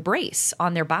wear the brace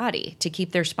on their body to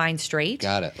keep their spine straight.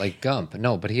 Got it. Like Gump.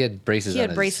 No, but he had braces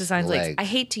on his legs. I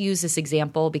hate to use this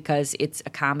example because it's a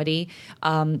comedy.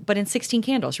 But in 16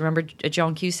 Candles, remember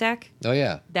Joan Cusack? Oh,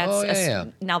 yeah.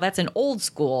 Now, that's an old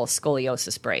school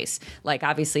scoliosis brace. Like,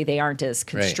 obviously, they aren't as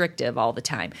constrictive all the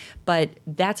time. But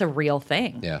that's a real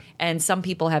thing. Yeah. And some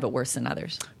people have it worse than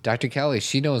others. Dr. Kelly,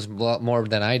 she knows a lot more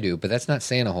than I do, but that's not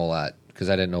saying a whole lot because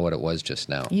I didn't know what it was just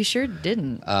now. You sure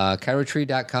didn't.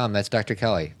 Chirotree.com, that's Dr.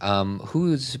 Kelly.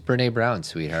 Who's Brene Brown,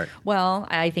 sweetheart? Well,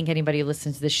 I think anybody who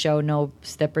listens to this show knows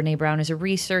that Brene Brown is a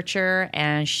researcher,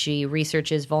 and she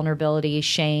researches vulnerability,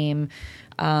 shame,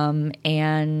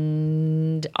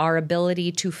 and our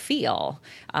ability to feel,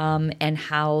 and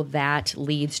how that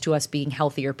leads to us being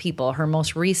healthier people. Her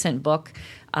most recent book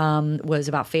was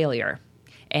about failure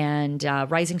and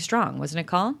Rising Strong, wasn't it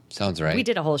called? Sounds right. We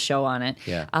did a whole show on it.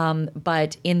 Yeah.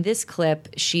 But in this clip,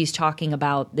 she's talking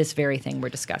about this very thing we're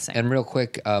discussing. And real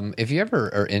quick, if you ever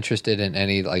are interested in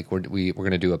any, like we're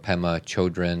going to do a Pema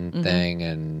Chodron thing,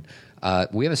 and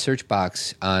we have a search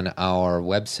box on our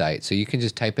website, so you can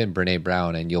just type in Brene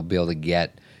Brown and you'll be able to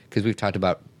get, because we've talked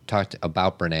about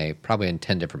Brene probably in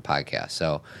 10 different podcasts.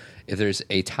 So if there's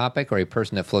a topic or a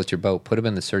person that floats your boat, put them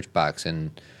in the search box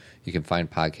and you can find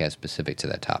podcasts specific to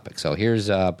that topic. So here's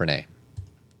Brene.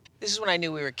 This is when I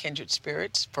knew we were kindred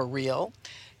spirits, for real,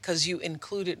 because you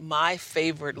included my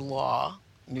favorite law,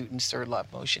 Newton's third law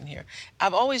of motion here.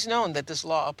 I've always known that this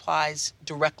law applies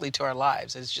directly to our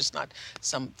lives. It's just not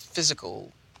some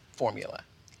physical formula.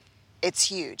 It's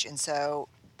huge. And so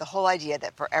the whole idea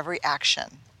that for every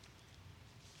action,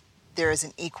 there is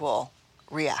an equal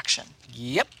reaction.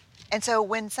 Yep. And so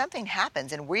when something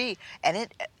happens and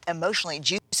it emotionally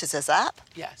juices us up,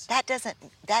 yes, that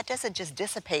doesn't just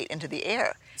dissipate into the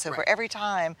air. So for every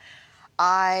time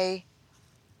I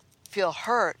feel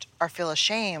hurt or feel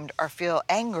ashamed or feel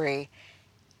angry,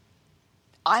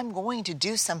 I'm going to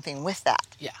do something with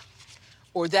that. Yeah.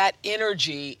 Or that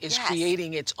energy is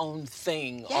creating its own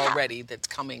thing already that's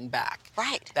coming back.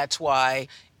 Right. That's why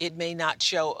it may not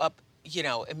show up,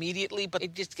 immediately, but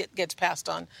it just gets passed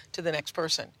on to the next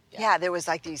person. Yeah, there was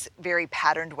like these very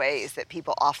patterned ways that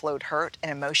people offload hurt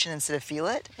and emotion instead of feel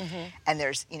it. Mm-hmm. And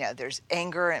there's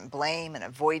anger and blame and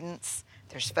avoidance.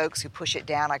 There's folks who push it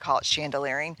down. I call it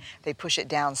chandeliering. They push it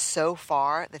down so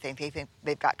far that they think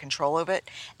they've got control of it.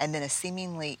 And then a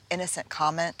seemingly innocent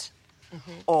comment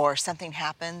or something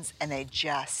happens and they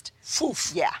just,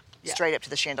 straight up to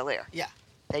the chandelier. Yeah.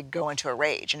 They go into a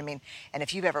rage. And and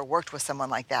if you've ever worked with someone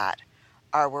like that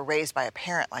or were raised by a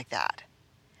parent like that,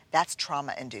 that's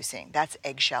trauma-inducing. That's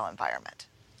eggshell environment.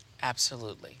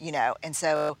 Absolutely. And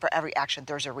so for every action,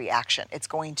 there's a reaction. It's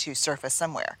going to surface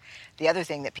somewhere. The other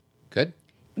thing that Good?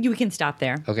 You can stop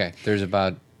there. Okay. There's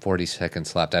about 40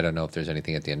 seconds left. I don't know if there's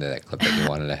anything at the end of that clip that you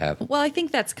wanted to have. Well, I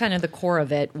think that's kind of the core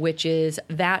of it, which is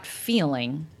that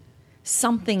feeling,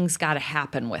 something's got to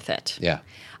happen with it. Yeah.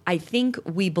 I think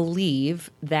we believe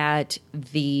that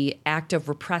the act of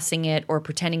repressing it or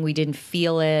pretending we didn't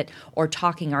feel it or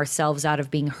talking ourselves out of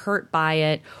being hurt by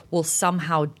it will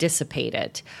somehow dissipate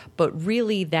it. But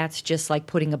really, that's just like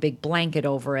putting a big blanket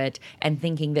over it and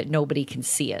thinking that nobody can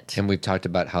see it. And we've talked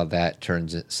about how that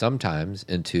turns sometimes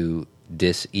into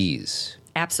dis-ease.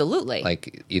 Absolutely.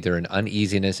 Like either an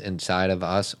uneasiness inside of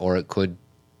us or it could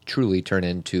truly turn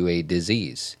into a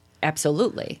disease.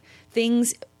 Absolutely.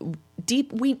 Things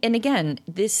deep, and again,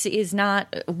 this is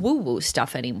not woo-woo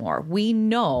stuff anymore. We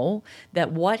know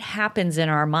that what happens in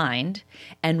our mind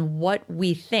and what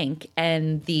we think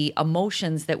and the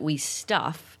emotions that we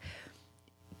stuff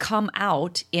come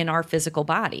out in our physical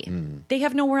body. They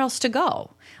have nowhere else to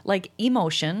go. Like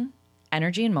emotion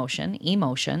energy and motion,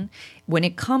 emotion, when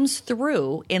it comes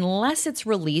through, unless it's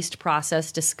released,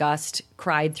 processed, discussed,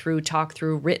 cried through, talked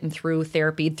through, written through,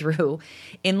 therapied through,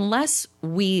 unless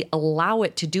we allow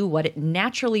it to do what it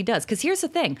naturally does. Because here's the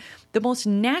thing, the most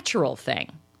natural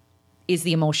thing is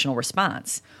the emotional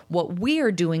response. What we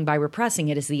are doing by repressing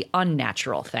it is the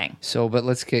unnatural thing. So, but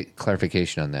let's get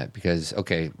clarification on that because,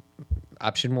 okay,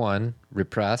 option 1,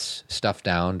 repress, stuff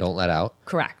down, don't let out.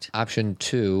 Correct. Option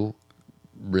 2,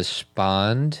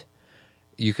 respond.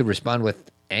 You could respond with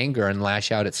anger and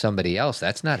lash out at somebody else.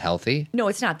 That's not healthy. No,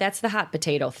 it's not. That's the hot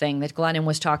potato thing that Glennon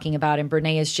was talking about, and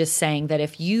Brene is just saying that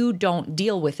if you don't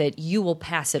deal with it, you will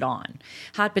pass it on.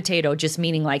 Hot potato just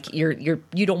meaning like you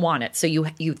don't want it, so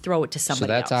you throw it to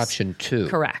somebody else. So that's option 2.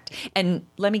 Correct. And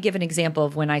let me give an example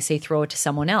of when I say throw it to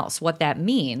someone else. What that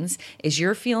means is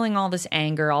you're feeling all this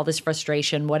anger, all this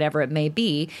frustration, whatever it may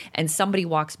be, and somebody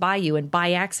walks by you and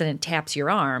by accident taps your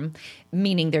arm,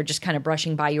 meaning they're just kind of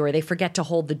brushing by you or they forget to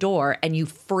hold the door and you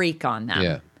freak on them.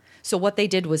 Yeah. So what they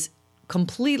did was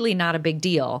completely not a big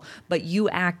deal, but you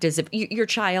act as if your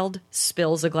child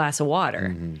spills a glass of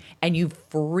water and you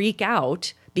freak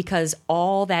out because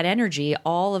all that energy,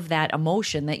 all of that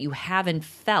emotion that you haven't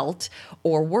felt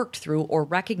or worked through or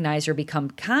recognized or become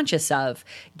conscious of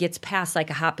gets passed like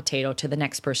a hot potato to the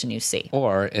next person you see.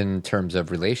 Or in terms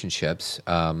of relationships,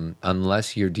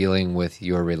 unless you're dealing with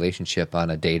your relationship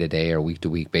on a day-to-day or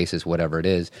week-to-week basis, whatever it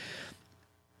is,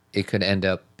 it could end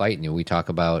up biting you. We talk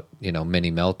about, mini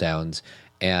meltdowns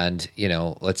and,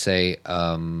 let's say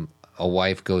a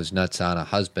wife goes nuts on a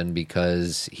husband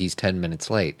because he's 10 minutes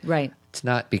late. Right. It's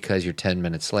not because you're 10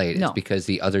 minutes late. No. It's because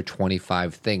the other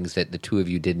 25 things that the two of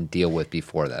you didn't deal with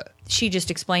before that. She just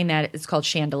explained that it's called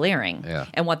chandeliering. Yeah.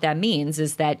 And what that means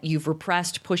is that you've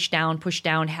repressed, pushed down,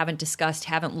 haven't discussed,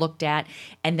 haven't looked at,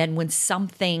 and then when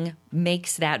something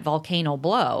makes that volcano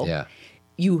blow,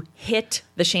 you hit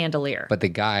the chandelier. But the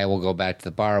guy will go back to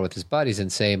the bar with his buddies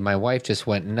and say, my wife just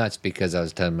went nuts because I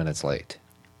was 10 minutes late.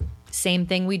 Same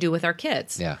thing we do with our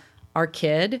kids. Yeah. Our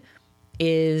kid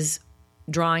is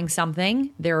drawing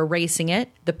something, they're erasing it,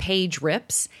 the page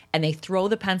rips, and they throw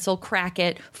the pencil, crack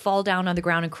it, fall down on the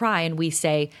ground and cry, and we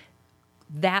say,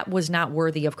 that was not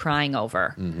worthy of crying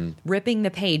over. Ripping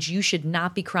the page, you should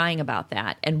not be crying about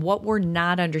that. And what we're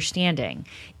not understanding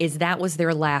is that was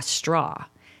their last straw.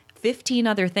 15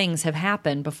 other things have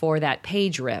happened before that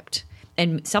page ripped,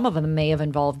 and some of them may have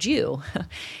involved you.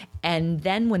 And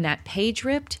then when that page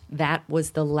ripped, that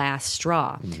was the last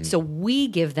straw. So we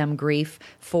give them grief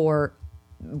for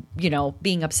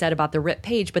being upset about the ripped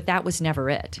page, but that was never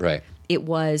it. Right. It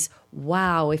was,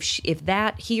 wow, if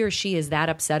he or she is that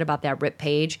upset about that ripped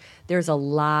page, there's a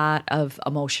lot of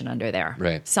emotion under there.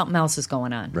 Right. Something else is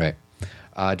going on. Right.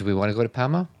 Do we want to go to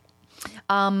Pema?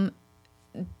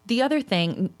 The other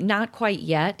thing, not quite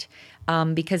yet,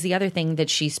 because the other thing that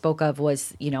she spoke of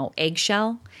was,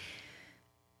 eggshell.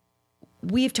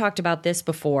 We've talked about this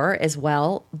before as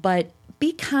well, but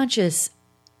be conscious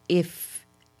if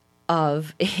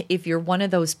you're one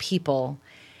of those people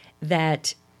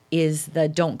that is the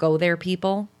don't go there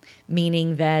people,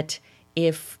 meaning that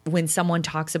when someone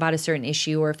talks about a certain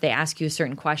issue or if they ask you a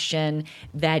certain question,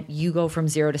 that you go from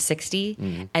 0 to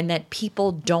 60 and that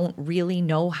people don't really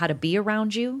know how to be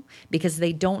around you because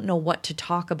they don't know what to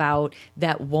talk about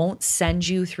that won't send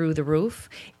you through the roof.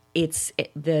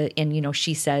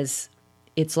 She says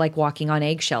it's like walking on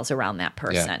eggshells around that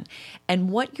person. Yeah. And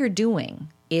what you're doing,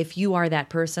 if you are that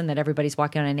person that everybody's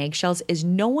walking on eggshells, is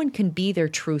no one can be their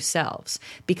true selves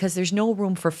because there's no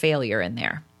room for failure in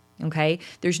there. Okay?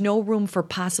 There's no room for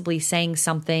possibly saying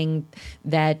something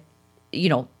that,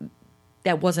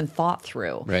 that wasn't thought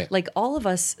through. Right. Like all of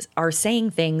us are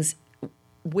saying things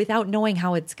without knowing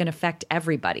how it's going to affect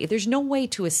everybody. There's no way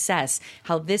to assess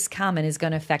how this comment is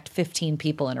going to affect 15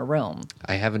 people in a room.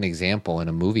 I have an example in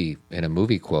a movie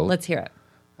quote. Let's hear it.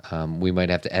 We might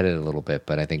have to edit a little bit,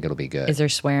 but I think it'll be good. Is there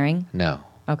swearing? No.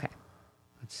 Okay.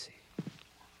 Let's see.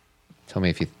 Tell me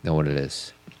if you know what it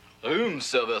is. Room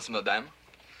service, madame.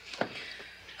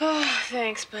 Oh,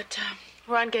 thanks, but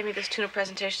Ron gave me this tuna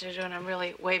presentation to do, and I'm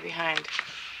really way behind.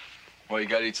 Well, you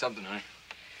gotta eat something, honey.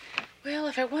 Well,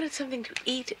 if I wanted something to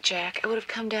eat, Jack, I would have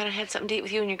come down and had something to eat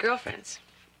with you and your girlfriends.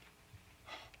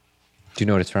 Do you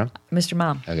know what it's from? Mr.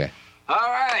 Mom. Okay. All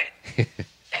right.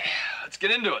 Let's get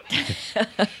into it.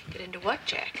 Get into what,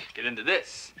 Jack? Get into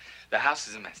this. The house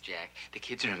is a mess, Jack. The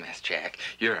kids are a mess, Jack.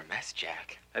 You're a mess,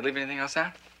 Jack. Did I leave anything else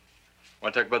out?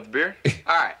 Want to talk about the beard?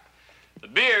 All right. The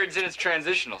beard's in its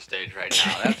transitional stage right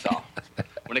now, that's all.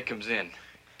 When it comes in,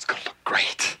 it's gonna look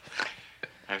great.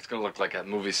 And it's gonna look like a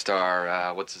movie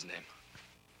star, what's his name?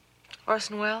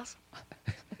 Orson Welles?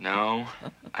 No,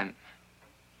 I'm...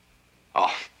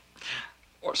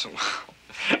 Orson Welles.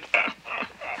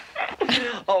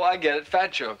 Oh, I get it.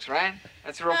 Fat jokes, right?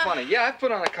 That's real funny. Yeah, I've put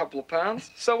on a couple of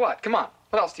pounds. So what? Come on.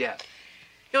 What else do you have?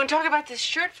 You want to talk about this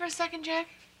shirt for a second, Jack?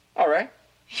 All right.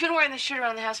 You've been wearing this shirt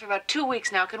around the house for about 2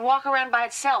 weeks now. It can walk around by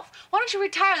itself. Why don't you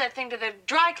retire that thing to the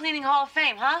Dry Cleaning Hall of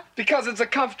Fame, huh? Because it's a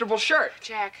comfortable shirt.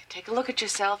 Jack, take a look at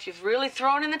yourself. You've really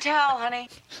thrown in the towel, honey.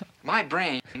 My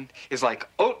brain is like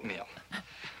oatmeal.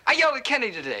 I yelled at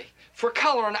Kenny today for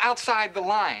coloring outside the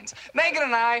lines. Megan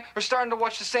and I are starting to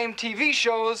watch the same TV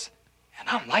shows, and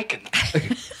I'm liking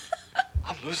them.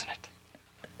 I'm losing it.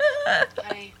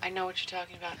 Honey, I know what you're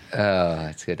talking about. Oh,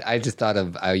 that's good. I just thought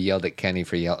of I yelled at Kenny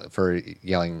for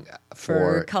yelling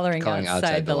for coloring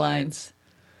outside the lines.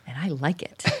 And I like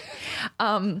it.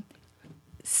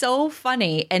 So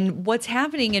funny. And what's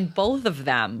happening in both of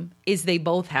them is they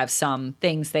both have some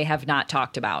things they have not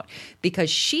talked about, because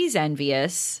she's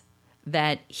envious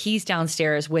that he's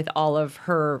downstairs with all of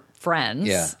her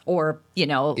friends or,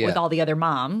 with all the other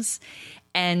moms.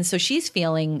 And so she's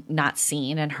feeling not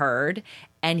seen and heard.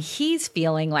 And he's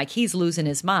feeling like he's losing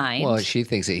his mind. Well, she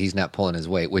thinks that he's not pulling his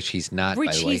weight, which he's not, by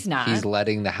the way. He's not. He's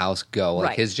letting the house go.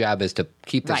 Like, his job is to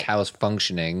keep this house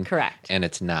functioning. Correct. And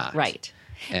it's not. Right.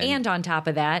 And on top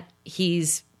of that,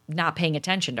 he's not paying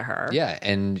attention to her. Yeah,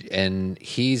 and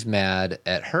he's mad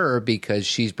at her because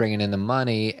she's bringing in the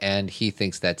money, and he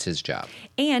thinks that's his job.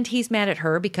 And he's mad at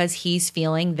her because he's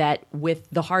feeling that with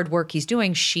the hard work he's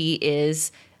doing, she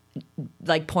is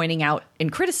like pointing out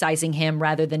and criticizing him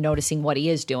rather than noticing what he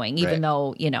is doing, even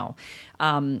though,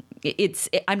 I'm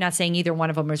not saying either one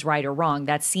of them is right or wrong.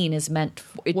 That scene is meant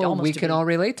we can all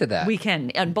relate to that. We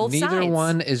can, on both sides. Neither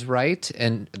one is right,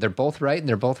 and they're both right, and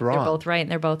they're both wrong. They're both right,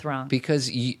 and they're both wrong. Because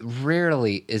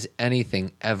rarely is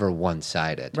anything ever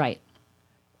one-sided. Right.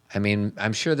 I mean,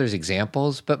 I'm sure there's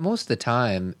examples, but most of the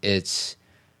time it's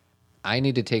I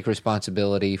need to take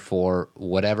responsibility for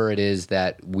whatever it is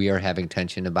that we are having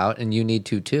tension about, and you need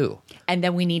to too. And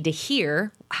then we need to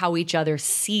hear how each other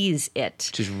sees it.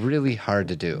 Which is really hard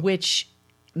to do. Which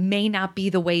may not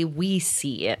be the way we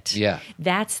see it. Yeah.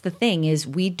 That's the thing, is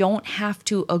we don't have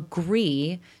to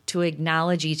agree to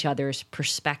acknowledge each other's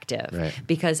perspective. Right.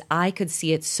 Because I could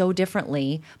see it so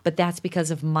differently, but that's because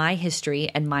of my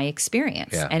history and my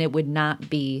experience. Yeah. And it would not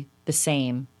be the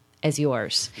same as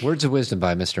yours. Words of wisdom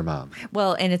by Mr. Mom.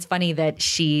 Well, and it's funny that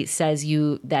she says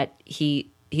that he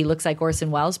looks like Orson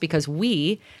Welles, because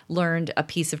we learned a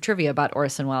piece of trivia about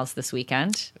Orson Welles this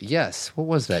weekend. Yes. What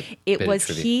was that? It was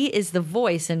he is the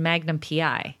voice in Magnum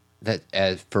P.I. That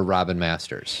for Robin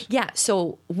Masters. Yeah,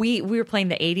 so we were playing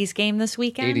the 80s game this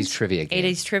weekend. 80s trivia game.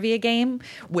 80s trivia game,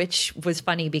 which was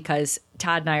funny because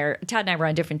Todd and I were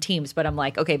on different teams, but I'm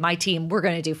like, okay, my team, we're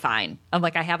going to do fine. I'm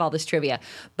like, I have all this trivia.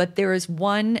 But there is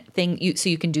one thing, so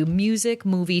you can do music,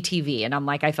 movie, TV. And I'm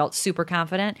like, I felt super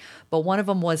confident. But one of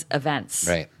them was events.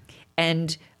 Right.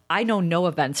 And I know no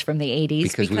events from the 80s.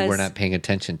 Because we were not paying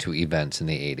attention to events in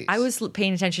the 80s. I was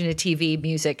paying attention to TV,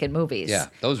 music, and movies. Yeah,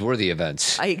 those were the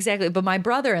events. Exactly. But my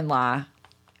brother-in-law,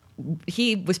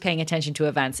 he was paying attention to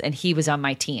events, and he was on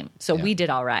my team. So we did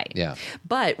all right. Yeah.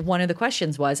 But one of the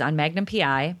questions was, on Magnum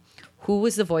P.I., who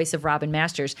was the voice of Robin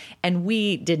Masters? And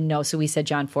we didn't know, so we said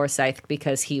John Forsythe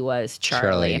because he was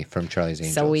Charlie from Charlie's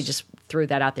Angels. So we just threw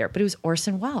that out there. But it was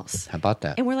Orson Welles. How about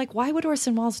that? And we're like, why would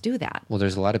Orson Welles do that? Well,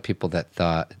 there's a lot of people that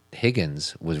thought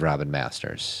Higgins was Robin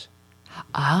Masters.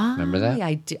 Ah, remember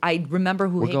that? I remember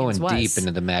who Higgins was. We're going deep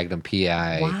into the Magnum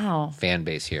P.I. fan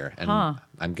base here. And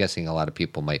I'm guessing a lot of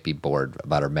people might be bored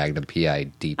about our Magnum P.I.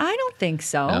 deep. I don't think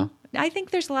so. No? I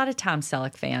think there's a lot of Tom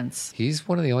Selleck fans. He's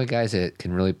one of the only guys that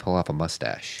can really pull off a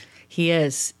mustache. He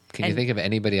is. Can you think of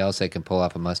anybody else that can pull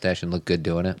off a mustache and look good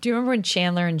doing it? Do you remember when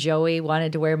Chandler and Joey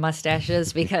wanted to wear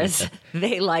mustaches because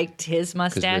they liked his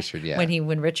mustache? Richard,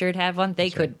 when Richard had one, they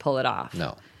couldn't pull it off.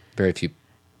 No. Very few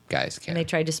guys can. And they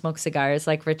tried to smoke cigars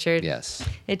like Richard. Yes.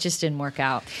 It just didn't work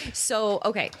out. So,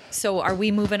 okay. So are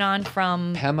we moving on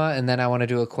from Pema, and then I want to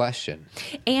do a question.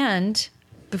 And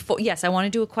I want to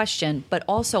do a question, but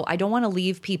also I don't want to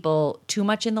leave people too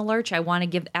much in the lurch. I want to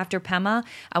give, after Pema,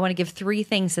 I want to give 3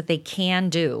 things that they can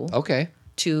do. Okay.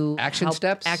 To action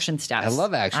steps? Action steps. I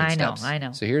love action steps. I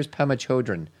know. So here's Pema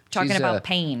Chodron. Talking about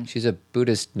pain. She's a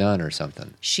Buddhist nun or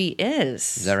something. She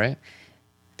is. Is that right?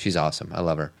 She's awesome. I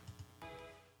love her.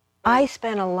 I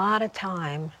spend a lot of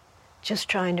time just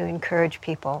trying to encourage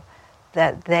people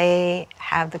that they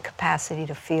have the capacity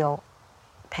to feel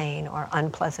pain or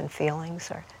unpleasant feelings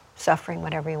or suffering,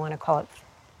 whatever you want to call it.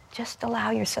 Just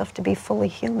allow yourself to be fully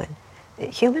human.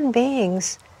 Human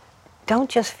beings don't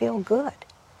just feel good.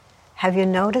 Have you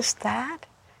noticed that?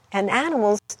 And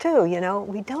animals too,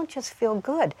 we don't just feel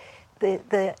good.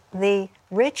 the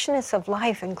richness of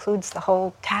life includes the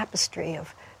whole tapestry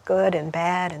of good and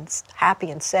bad and happy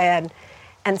and sad.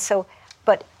 And so,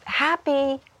 but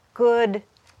happy, good,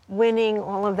 winning,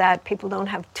 all of that, people don't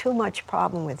have too much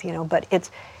problem with, but it's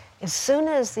as soon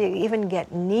as they even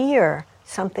get near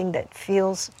something that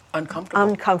feels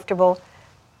uncomfortable,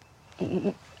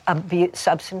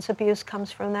 substance abuse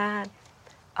comes from that.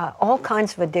 All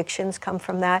kinds of addictions come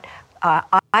from that.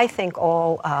 I think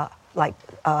all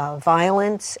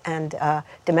violence and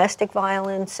domestic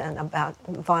violence and about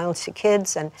violence to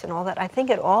kids and all that. I think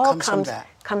it all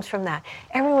comes from that.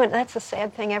 Everyone, that's a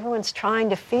sad thing. Everyone's trying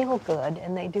to feel good,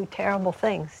 and they do terrible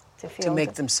things to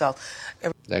make themselves.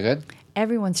 Is that good?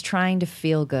 Everyone's trying to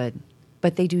feel good,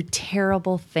 but they do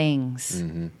terrible things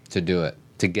to do it,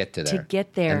 to get to there. To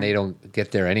get there. And they don't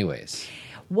get there anyways.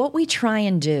 What we try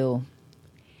and do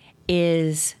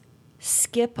is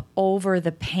skip over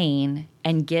the pain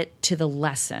and get to the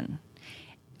lesson.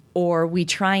 Or we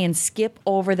try and skip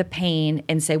over the pain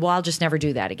and say, well, I'll just never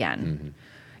do that again.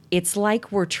 It's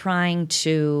like we're trying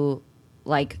to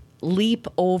leap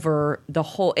over the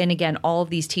whole, and again, all of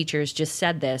these teachers just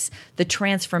said this, the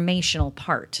transformational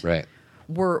part. Right.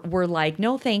 We're like,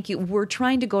 no, thank you. We're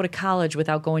trying to go to college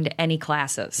without going to any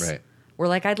classes. Right. We're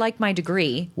like, I'd like my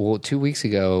degree. Well, 2 weeks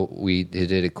ago, we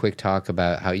did a quick talk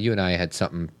about how you and I had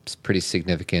something pretty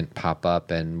significant pop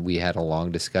up, and we had a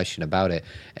long discussion about it.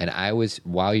 And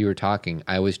while you were talking,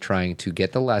 I was trying to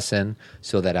get the lesson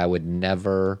so that I would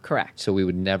never... Correct. So we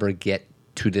would never get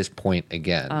to this point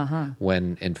again.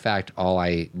 When, in fact, all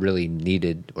I really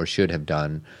needed or should have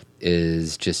done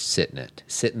is just sit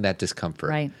in that discomfort.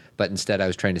 Right. But instead, I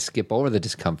was trying to skip over the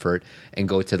discomfort and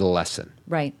go to the lesson.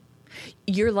 Right.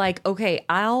 You're like, okay,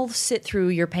 I'll sit through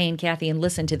your pain, Cathy, and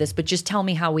listen to this, but just tell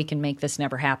me how we can make this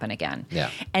never happen again. Yeah.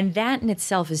 And that in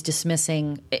itself is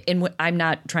dismissing, and I'm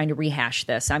not trying to rehash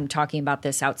this. I'm talking about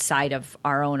this outside of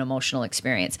our own emotional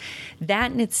experience.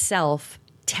 That in itself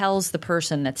tells the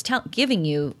person that's giving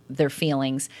you their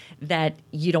feelings that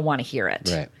you don't want to hear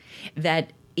it. Right.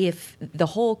 That if the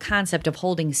whole concept of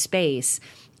holding space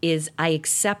is I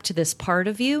accept this part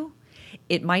of you,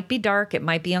 it might be dark, it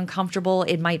might be uncomfortable,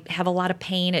 it might have a lot of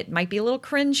pain, it might be a little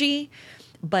cringy,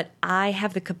 but I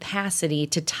have the capacity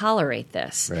to tolerate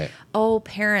this. Right. Oh,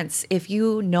 parents, if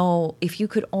you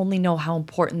could only know how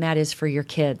important that is for your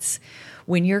kids.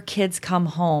 When your kids come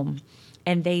home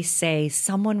and they say,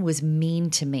 someone was mean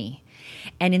to me,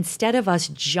 and instead of us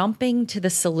jumping to the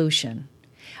solution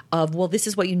of, well, this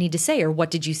is what you need to say, or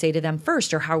what did you say to them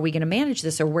first, or how are we going to manage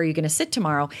this, or where are you going to sit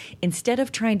tomorrow? Instead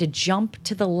of trying to jump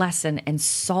to the lesson and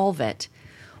solve it,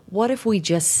 what if we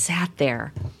just sat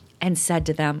there and said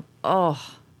to them,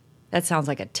 oh, that sounds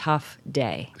like a tough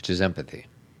day. Which is empathy.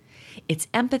 It's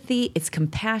empathy, it's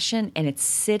compassion, and it's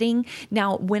sitting.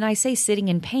 Now, when I say sitting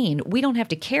in pain, we don't have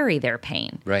to carry their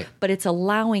pain. Right. But it's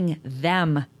allowing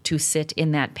them to sit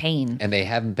in that pain. And they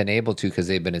haven't been able to because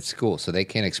they've been at school, so they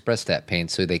can't express that pain.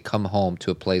 So they come home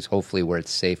to a place, hopefully, where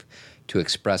it's safe to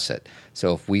express it.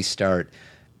 So if we start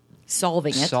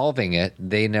solving it,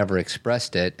 they never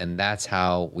expressed it, and that's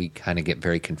how we kind of get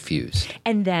very confused.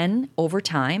 And then over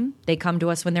time, they come to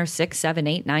us when they're 6, 7,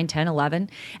 8, 9, 10, 11,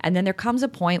 and then there comes a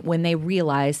point when they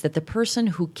realize that the person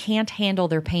who can't handle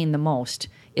their pain the most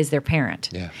is their parent.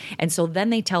 Yeah. And so then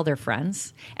they tell their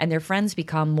friends, and their friends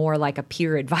become more like a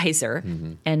peer advisor.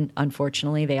 And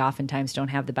unfortunately, they oftentimes don't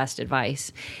have the best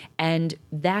advice. And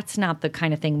that's not the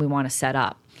kind of thing we want to set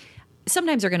up.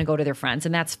 Sometimes they're going to go to their friends,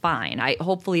 and that's fine.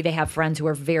 Hopefully they have friends who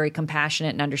are very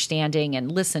compassionate and understanding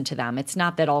and listen to them. It's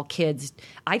not that all kids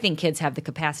 – I think kids have the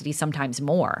capacity sometimes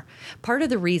more. Part of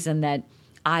the reason that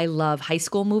I love high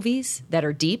school movies that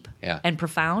are deep and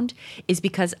profound is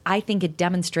because I think it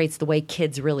demonstrates the way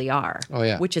kids really are,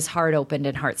 which is heart-opened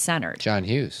and heart-centered. John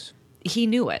Hughes. He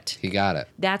knew it. He got it.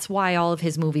 That's why all of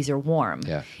his movies are warm,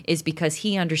 is because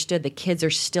he understood the kids are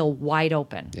still wide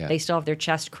open. Yeah. They still have their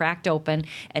chest cracked open,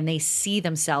 and they see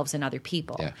themselves in other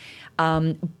people.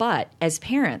 Yeah. But as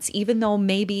parents, even though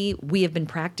maybe we have been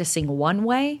practicing one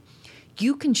way,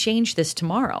 you can change this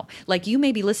tomorrow. Like you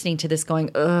may be listening to this going,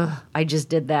 ugh, I just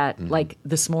did that like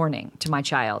this morning to my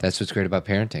child. That's what's great about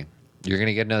parenting. You're going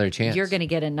to get another chance. You're going to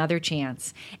get another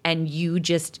chance. And you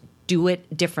just do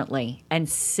it differently and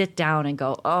sit down and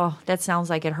go, oh, that sounds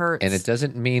like it hurts. And it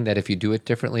doesn't mean that if you do it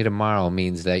differently tomorrow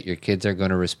means that your kids are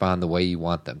going to respond the way you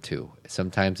want them to.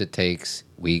 Sometimes it takes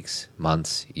weeks,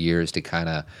 months, years to kind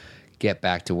of get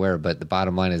back to where. But the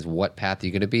bottom line is, what path are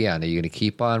you going to be on? Are you going to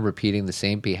keep on repeating the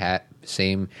same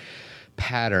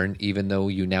pattern even though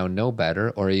you now know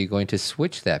better, or are you going to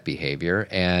switch that behavior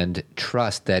and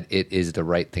trust that it is the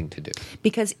right thing to do?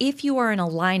 Because if you are in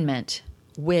alignment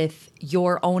with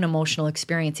your own emotional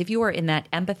experience, if you are in that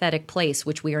empathetic place,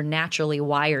 which we are naturally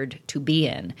wired to be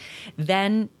in,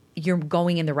 then you're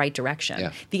going in the right direction.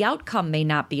 Yeah. The outcome may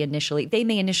not be they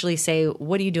may initially say,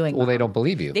 what are you doing? Well, they don't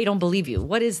believe you. They don't believe you.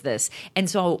 What is this? And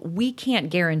so we can't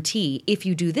guarantee if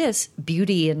you do this,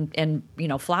 beauty and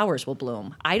flowers will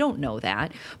bloom. I don't know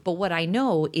that. But what I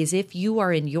know is if you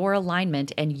are in your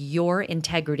alignment and your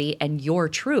integrity and your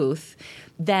truth,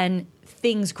 then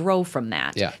things grow from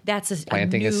that. Yeah. That's a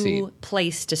Planting a seed. new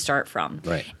place to start from.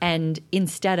 Right. And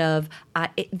instead of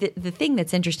the thing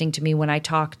that's interesting to me when I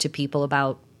talk to people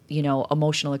about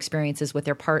emotional experiences with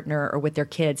their partner or with their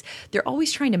kids, they're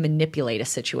always trying to manipulate a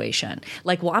situation.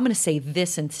 Like, well, I'm going to say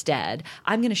this instead.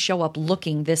 I'm going to show up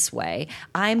looking this way.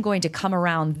 I'm going to come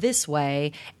around this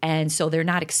way. And so they're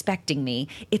not expecting me.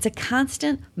 It's a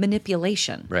constant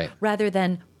manipulation. Right. Rather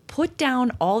than put down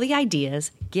all the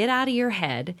ideas, get out of your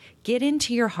head, get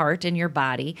into your heart and your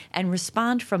body, and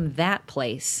respond from that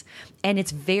place. And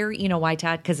it's very, why,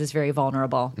 Todd? Because it's very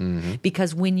vulnerable. Mm-hmm.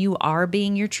 Because when you are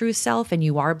being your true self and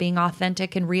you are being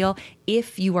authentic and real,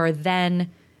 if you are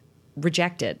then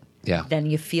rejected, then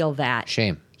you feel that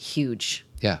shame. Huge.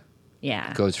 Yeah.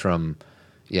 Yeah. It goes from,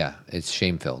 it's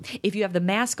shame-filled. If you have the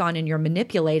mask on and you're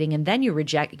manipulating and then you're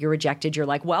rejected, you're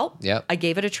like, well, I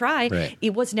gave it a try. Right.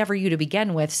 It was never you to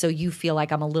begin with, so you feel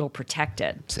like I'm a little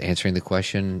protected. It's answering the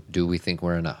question, do we think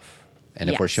we're enough? And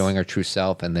if Yes. we're showing our true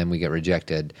self and then we get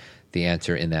rejected, the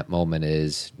answer in that moment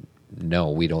is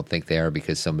no, we don't think they are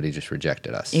because somebody just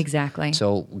rejected us. Exactly.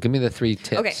 So give me the 3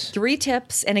 tips. Okay, 3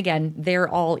 tips, and again, they're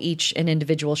all each an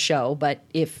individual show, but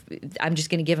if I'm just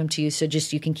going to give them to you so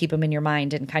just you can keep them in your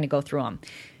mind and kind of go through them.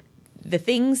 The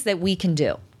things that we can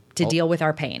do to deal with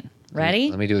our pain. Ready?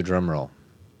 Let me do a drum roll.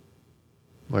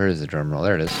 Where is the drum roll?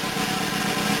 There it is.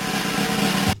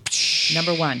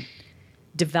 Number 1,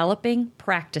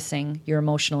 practicing your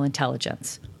emotional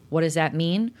intelligence. What does that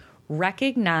mean?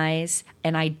 Recognize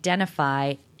and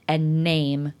identify and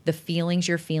name the feelings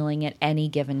you're feeling at any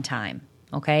given time.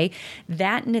 Okay?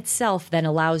 That in itself then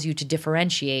allows you to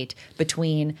differentiate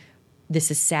between this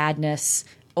is sadness.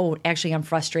 Oh, actually, I'm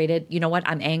frustrated. You know what?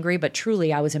 I'm angry, but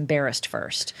truly I was embarrassed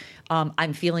first.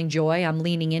 I'm feeling joy. I'm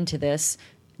leaning into this.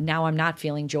 Now I'm not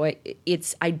feeling joy.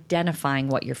 It's identifying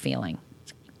what you're feeling.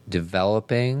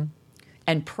 Developing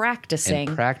and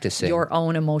practicing your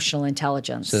own emotional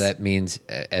intelligence. So that means,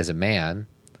 as a man,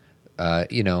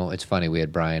 it's funny. We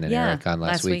had Brian and Eric on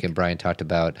last week, and Brian talked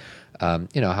about,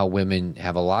 how women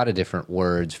have a lot of different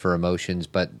words for emotions,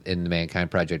 but in the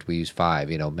Mankind Project, we use 5.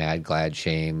 Mad, glad,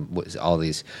 shame, all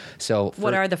these. So,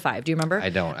 what are the 5? Do you remember?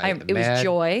 I don't. It was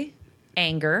joy,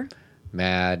 anger,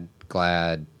 mad,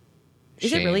 glad. Is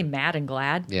shame. it really mad and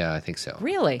glad? Yeah, I think so.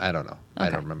 Really? I don't know. Okay. I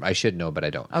don't remember. I should know, but I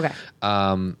don't. Okay.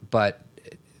 But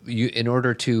in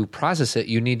order to process it,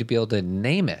 you need to be able to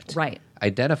name it. Right.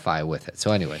 Identify with it.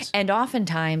 So anyways. And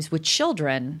oftentimes with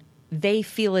children, they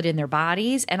feel it in their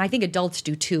bodies, and I think adults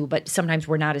do too, but sometimes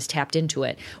we're not as tapped into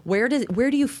it. Where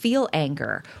do you feel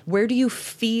anger? Where do you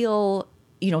feel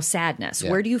sadness? Yeah.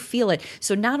 Where do you feel it?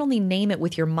 So not only name it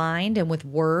with your mind and with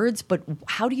words, but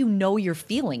how do you know you're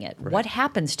feeling it? Right. What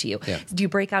happens to you? Yeah. Do you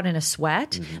break out in a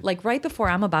sweat? Mm-hmm. Like right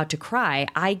before I'm about to cry,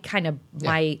 I kind of,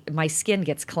 my skin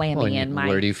gets clammy. And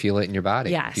where do you feel it in your body?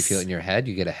 Yes. Do you feel it in your head?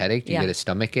 Do you get a headache? Do you get a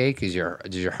stomach ache? Does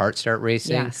your heart start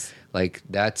racing? Yes. Like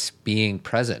that's being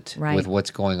present Right. with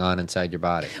what's going on inside your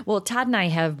body. Well, Todd and I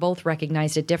have both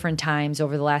recognized at different times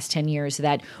over the last 10 years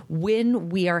that when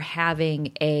we are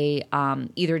having a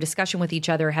either a discussion with each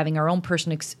other, having our own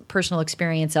personal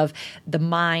experience of the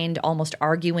mind almost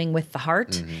arguing with the heart,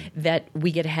 Mm-hmm. that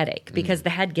we get a headache because the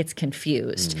head gets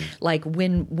confused. Mm-hmm. Like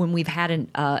when we've had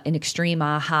an extreme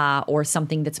aha or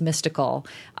something that's mystical.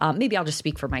 Maybe I'll just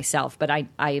speak for myself, but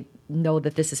I know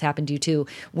that this has happened to you too.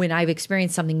 When I've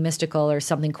experienced something mystical or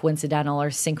something coincidental or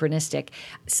synchronistic,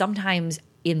 sometimes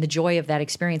in the joy of that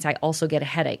experience, I also get a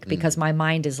headache because my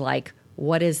mind is like,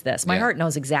 what is this? My heart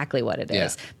knows exactly what it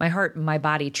is. My heart and my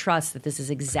body trust that this is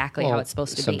exactly how it's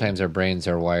supposed to be. Sometimes our brains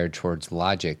are wired towards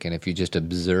logic, and if you just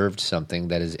observed something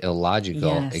that is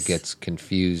illogical, it gets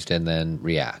confused and then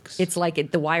reacts. It's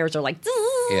like the wires are like,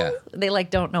 they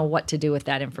don't know what to do with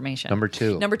that information. Number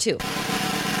 2.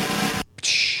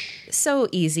 So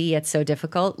easy yet so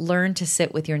difficult. Learn to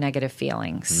sit with your negative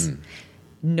feelings.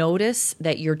 Notice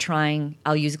that you're trying,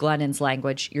 I'll use Glennon's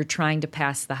language, you're trying to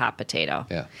pass the hot potato.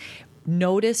 Yeah.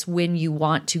 Notice when you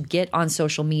want to get on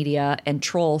social media and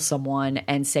troll someone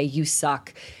and say, you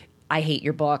suck, I hate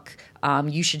your book,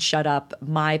 you should shut up,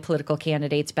 my political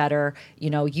candidate's better,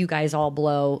 you guys all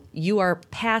blow. You are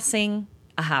passing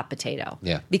a hot potato.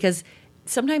 Yeah. Because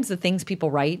sometimes the things people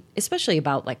write, especially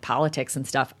about like politics and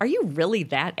stuff, are you really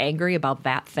that angry about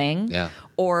that thing? Yeah.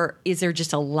 Or is there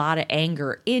just a lot of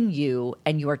anger in you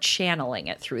and you're channeling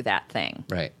it through that thing?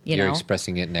 Right. You You're know?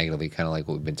 expressing it negatively, kind of like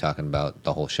what we've been talking about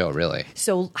the whole show, really.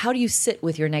 So how do you sit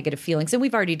with your negative feelings? And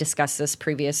we've already discussed this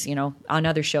previous, on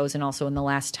other shows and also in the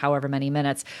last however many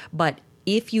minutes. But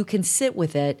if you can sit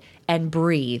with it and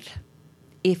breathe,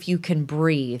 if you can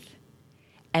breathe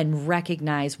and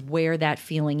recognize where that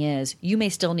feeling is, you may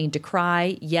still need to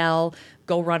cry, yell,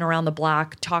 go run around the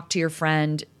block, talk to your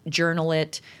friend, journal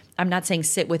it. I'm not saying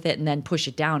sit with it and then push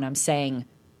it down. I'm saying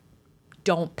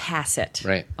don't pass it.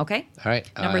 Right. Okay? All right.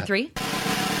 Number 3.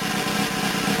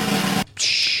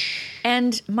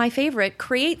 And my favorite,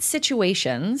 create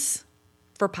situations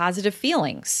for positive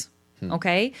feelings.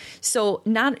 Okay? So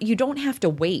you don't have to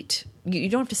wait. You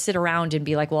don't have to sit around and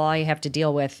be like, well, all I have to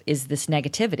deal with is this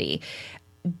negativity.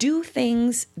 Do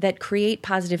things that create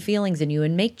positive feelings in you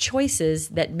and make choices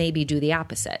that maybe do the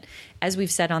opposite. As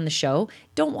we've said on the show,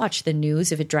 don't watch the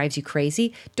news if it drives you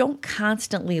crazy. Don't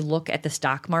constantly look at the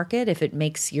stock market if it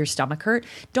makes your stomach hurt.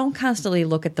 Don't constantly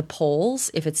look at the polls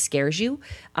if it scares you.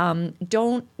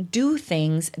 Don't do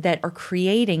things that are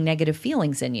creating negative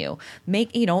feelings in you.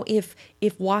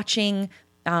 If watching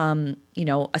a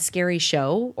scary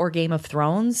show or Game of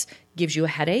Thrones gives you a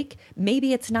headache,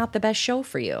 maybe it's not the best show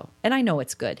for you. And I know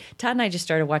it's good. Todd and I just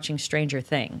started watching Stranger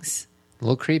Things. A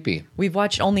little creepy. We've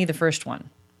watched only the first one,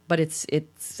 but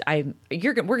we're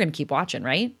going to keep watching,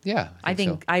 right? Yeah. I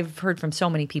think so. I've heard from so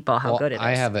many people how good it is.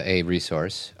 I have a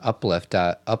resource,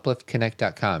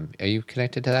 upliftconnect.com. Are you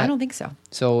connected to that? I don't think so.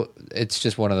 So it's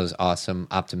just one of those awesome,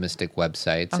 optimistic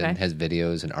websites and has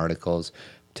videos and articles.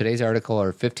 Today's article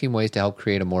are 15 ways to help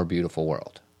create a more beautiful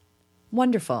world.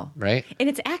 Wonderful. Right? And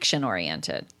it's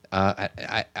action-oriented.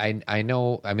 I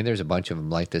know, there's a bunch of them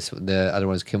like this. The other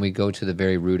ones, can we go to the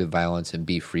very root of violence and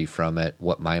be free from it?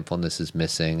 What mindfulness is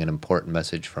missing? An important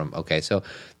message from, so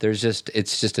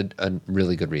it's just a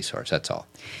really good resource. That's all.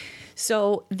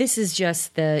 So this is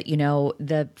just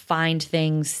the find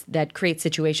things that create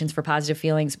situations for positive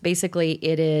feelings. Basically,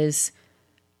 it is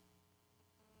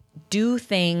do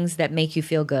things that make you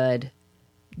feel good.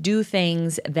 Do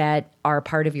things that are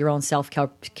part of your own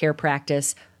self-care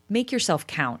practice. Make yourself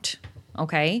count,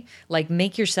 okay? Like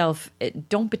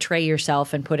don't betray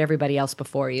yourself and put everybody else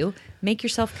before you. Make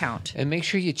yourself count. And make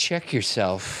sure you check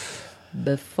yourself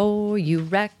before you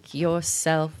wreck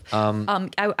yourself. I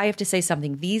have to say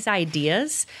something. These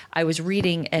ideas, I was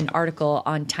reading an article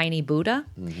on Tiny Buddha,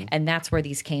 and that's where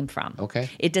these came from. Okay.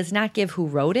 It does not give who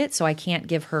wrote it, so I can't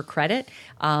give her credit.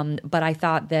 But I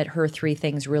thought that her 3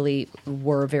 things really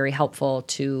were very helpul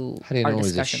to How do you know our it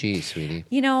was a discussion. she, sweetie?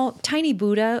 Tiny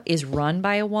Buddha is run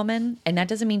by a woman, and that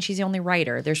doesn't mean she's the only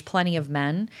writer. There's plenty of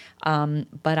men,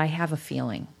 but I have a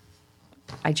feeling.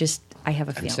 I have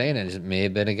a feeling. I'm saying it may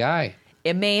have been a guy.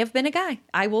 It may have been a guy.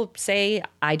 I will say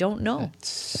I don't know.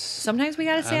 Sometimes we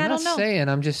got to say I don't know.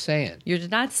 I'm just saying. You're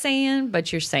not saying,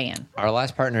 but you're saying. Our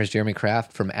last partner is Jeremy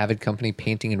Kraft from Avid Company,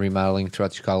 painting and remodeling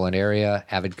throughout the Chicagoland area,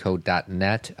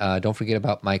 avidco.net. Don't forget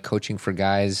about my Coaching for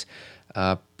Guys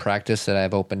practice that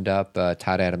I've opened up,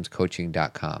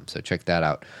 toddadamscoaching.com. So check that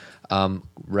out.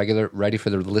 Ready for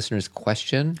the listener's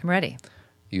question? I'm ready.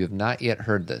 You have not yet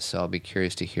heard this, so I'll be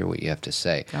curious to hear what you have to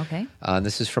say. Okay.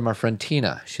 This is from our friend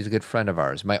Tina. She's a good friend of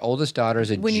ours. My oldest daughter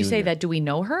is a junior. When you say that, do we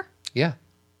know her? Yeah.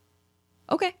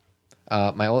 Okay.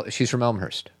 She's from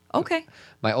Elmhurst. Okay.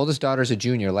 My oldest daughter is a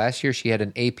junior. Last year, she had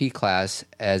an AP class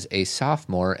as a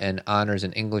sophomore and honors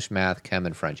in English, math, chem,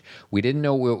 and French. We didn't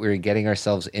know what we were getting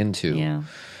ourselves into. Yeah.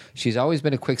 She's always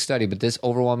been a quick study, but this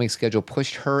overwhelming schedule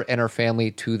pushed her and her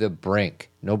family to the brink.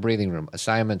 No breathing room,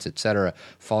 assignments, etc.,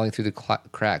 falling through the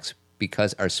cracks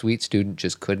because our sweet student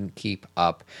just couldn't keep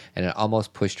up, and it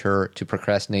almost pushed her to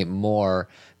procrastinate more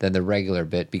than the regular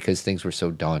bit because things were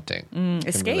so daunting.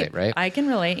 Escape, relate, right? I can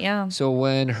relate, yeah. So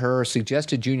when her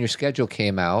suggested junior schedule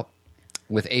came out,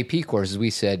 with AP courses, we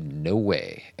said, no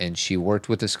way. And she worked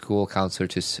with the school counselor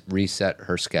to reset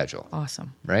her schedule.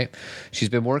 Awesome. Right? She's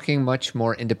been working much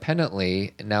more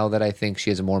independently now that I think she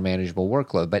has a more manageable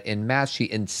workload. But in math,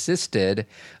 she insisted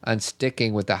on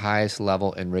sticking with the highest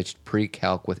level enriched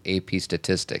pre-calc with AP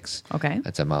statistics. Okay.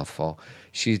 That's a mouthful.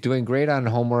 She's doing great on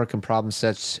homework and problem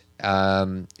sets.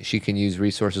 She can use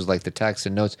resources like the text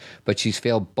and notes, but she's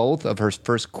failed both of her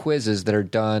first quizzes that are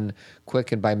done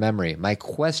quick and by memory. My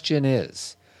question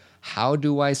is, how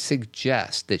do I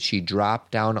suggest that she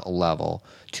drop down a level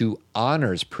to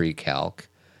honors pre-calc,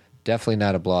 definitely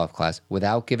not a blow-off class,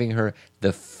 without giving her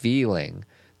the feeling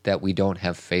that we don't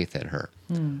have faith in her?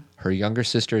 Her younger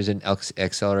sister is in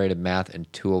accelerated math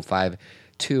and 205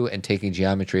 2 and taking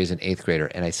geometry as an 8th grader,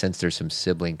 and I sense there's some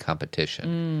sibling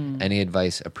competition. Any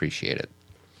advice? Appreciated.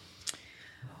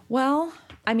 Well,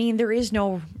 I mean, there is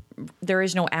no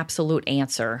absolute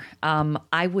answer.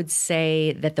 I would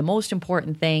say that the most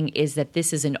important thing is that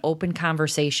this is an open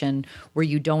conversation where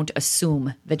you don't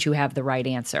assume that you have the right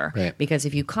answer. Right. Because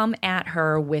if you come at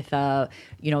her with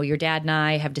your dad and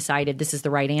I have decided this is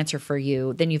the right answer for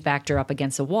you, then you've backed her up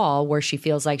against a wall where she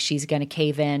feels like she's going to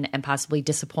cave in and possibly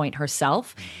disappoint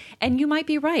herself. And you might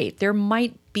be right. There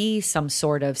might be some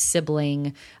sort of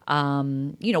sibling,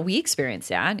 we experience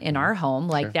that in our home.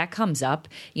 Like that comes up,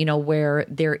 where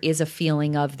there is a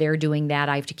feeling of they're doing that,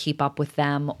 I have to keep up with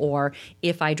them, or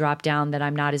if I drop down, that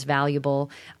I'm not as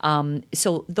valuable.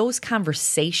 So those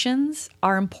conversations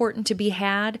are important to be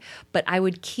had, but I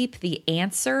would keep the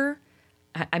answer.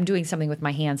 I'm doing something with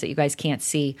my hands that you guys can't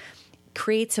see.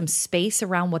 Create some space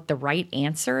around what the right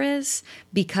answer is,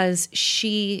 because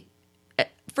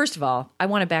first of all, I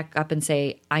want to back up and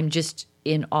say I'm just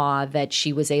in awe that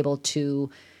she was able to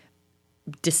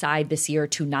decide this year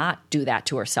to not do that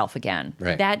to herself again.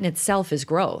 Right. That in itself is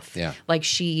growth. Yeah. Like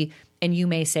and you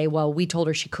may say, well, we told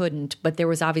her she couldn't, but there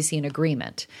was obviously an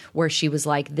agreement where she was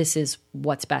like, this is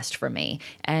what's best for me.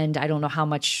 And I don't know how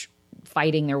much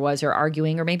fighting there was or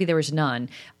arguing, or maybe there was none.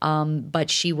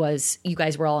 But you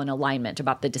guys were all in alignment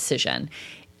about the decision.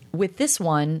 With this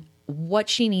one, what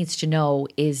she needs to know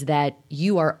is that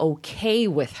you are okay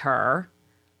with her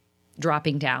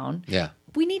dropping down. Yeah.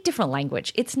 We need different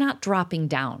language. It's not dropping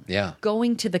down. Yeah.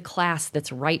 Going to the class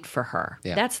that's right for her.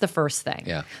 Yeah. That's the first thing.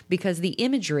 Yeah. Because the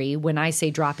imagery, when I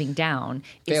say dropping down,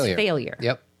 is failure.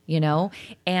 Yep.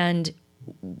 And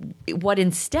what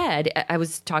instead, I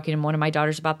was talking to one of my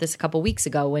daughters about this a couple weeks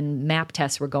ago when MAP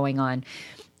tests were going on.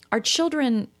 Our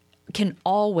children can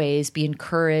always be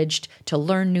encouraged to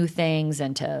learn new things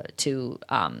and to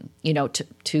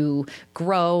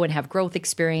grow and have growth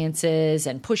experiences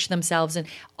and push themselves, and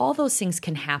all those things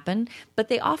can happen, but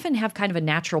they often have kind of a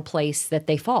natural place that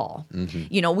they fall.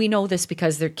 Mm-hmm. We know this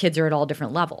because their kids are at all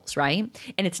different levels, right?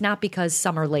 And it's not because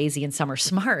some are lazy and some are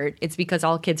smart. It's because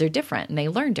all kids are different and they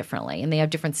learn differently and they have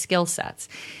different skill sets.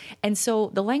 And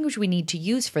so the language we need to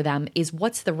use for them is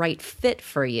what's the right fit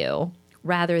for you,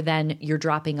 rather than you're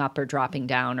dropping up or dropping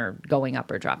down or going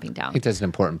up or dropping down. I think that's an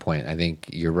important point. I think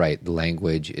you're right. The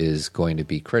language is going to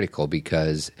be critical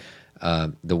because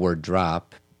the word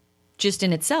drop just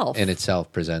in itself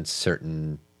presents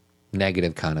certain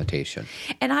negative connotation.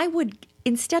 And I would,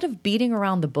 instead of beating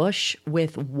around the bush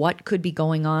with what could be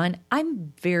going on,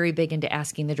 I'm very big into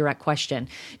asking the direct question.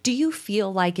 Do you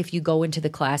feel like if you go into the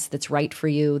class that's right for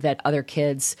you,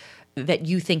 that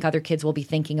you think other kids will be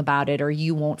thinking about it, or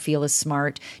you won't feel as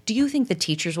smart? Do you think the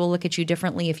teachers will look at you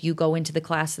differently if you go into the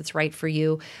class that's right for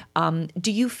you?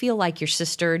 Do you feel like your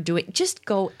sister just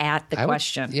go at the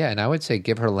question? And I would say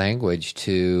give her language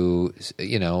to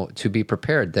be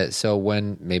prepared. So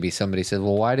when maybe somebody says,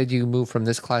 well, why did you move from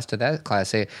this class to that class?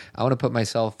 Say, I want to put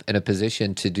myself in a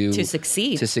position to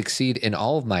succeed in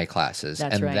all of my classes.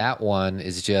 That's right. That one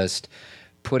is just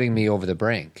putting me over the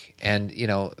brink. And,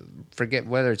 forget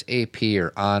whether it's AP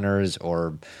or honors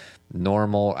or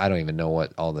normal. I don't even know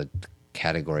what all the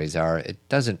categories are. It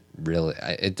doesn't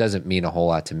mean a whole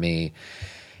lot to me.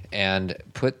 And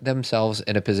put themselves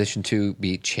in a position to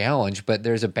be challenged. But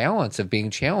there's a balance of being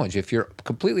challenged. If you're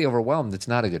completely overwhelmed, it's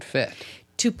not a good fit.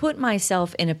 To put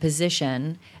myself in a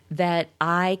position that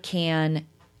I can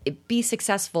be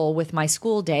successful with my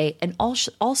school day and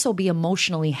also be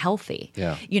emotionally healthy.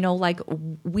 Yeah.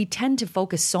 We tend to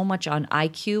focus so much on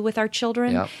IQ with our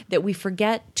children that we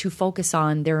forget to focus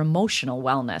on their emotional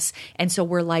wellness. And so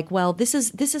we're like, well, this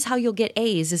is how you'll get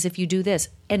A's, is if you do this.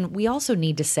 And we also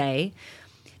need to say,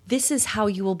 this is how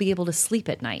you will be able to sleep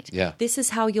at night. Yeah. This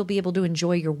is how you'll be able to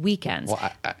enjoy your weekends.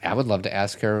 Well, I would love to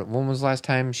ask her, when was the last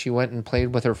time she went and played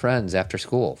with her friends after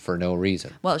school for no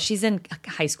reason? Well, she's in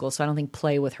high school, so I don't think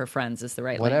play with her friends is the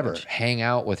right language. Hang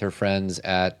out with her friends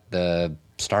at the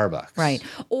Starbucks. Right.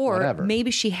 Or whatever.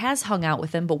 Maybe she has hung out with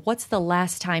them, but what's the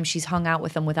last time she's hung out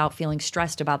with them without feeling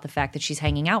stressed about the fact that she's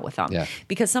hanging out with them? Yeah.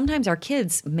 Because sometimes our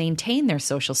kids maintain their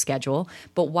social schedule,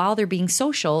 but while they're being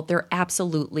social, they're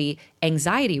absolutely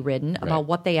anxiety-ridden about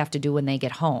what they have to do when they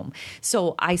get home.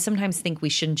 So I sometimes think we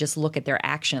shouldn't just look at their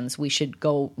actions. We should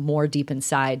go more deep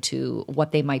inside to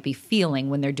what they might be feeling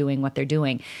when they're doing what they're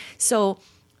doing. So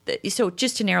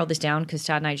just to narrow this down, because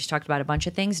Todd and I just talked about a bunch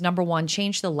of things. Number one,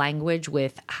 change the language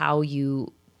with how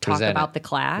you talk about the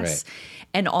class. Right.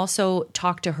 And also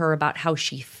talk to her about how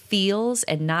she feels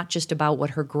and not just about what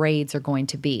her grades are going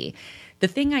to be. The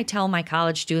thing I tell my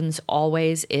college students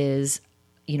always is,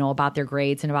 about their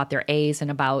grades and about their A's and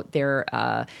about their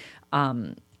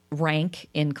rank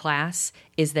in class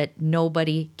is that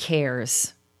nobody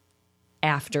cares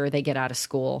after they get out of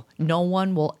school. No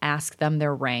one will ask them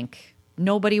their rank.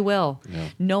 Nobody will.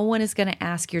 No one is going to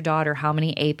ask your daughter how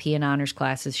many AP and honors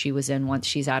classes she was in once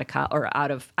she's out of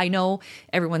college. I know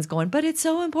everyone's going, but it's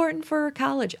so important for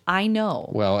college. I know.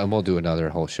 Well, and we'll do another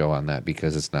whole show on that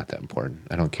because it's not that important.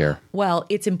 I don't care. Well,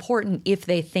 it's important if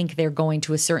they think they're going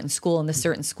to a certain school and the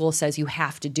certain school says you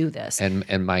have to do this. And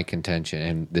my contention,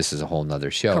 and this is a whole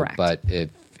nother show, Correct. But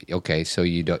so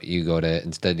you go to,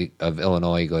 instead of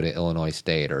Illinois, you go to Illinois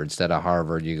State, or instead of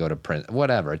Harvard, you go to Princeton.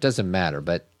 Whatever, it doesn't matter.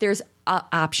 But there's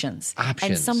options.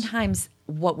 And sometimes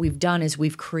what we've done is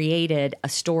we've created a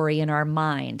story in our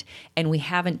mind, and we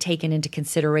haven't taken into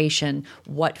consideration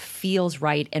what feels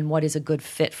right and what is a good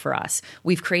fit for us.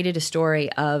 We've created a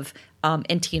story of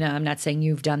and Tina, I'm not saying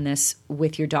you've done this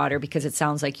with your daughter because it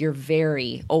sounds like you're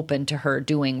very open to her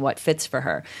doing what fits for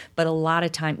her. But a lot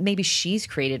of time, maybe she's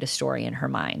created a story in her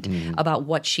mind about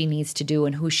what she needs to do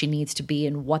and who she needs to be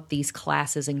and what these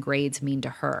classes and grades mean to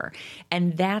her.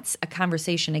 And that's a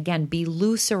conversation. Again, be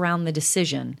loose around the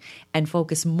decision and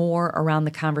focus more around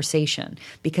the conversation.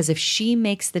 Because if she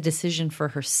makes the decision for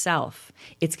herself,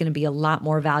 it's going to be a lot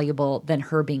more valuable than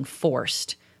her being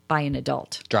forced by an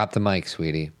adult. Drop the mic,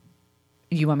 sweetie.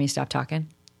 You want me to stop talking?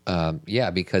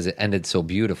 Yeah, because it ended so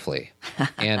beautifully.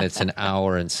 And it's an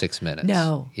hour and 6 minutes.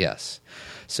 No. Yes.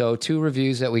 So 2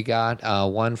 reviews that we got.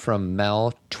 One from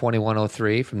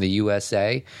Mel2103 from the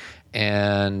USA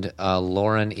and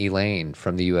Lauren Elaine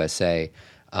from the USA.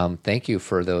 Thank you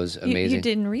for those amazing... You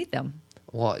didn't read them.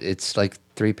 Well, it's like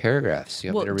 3 paragraphs.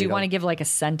 You want me to read do you them? want to give like a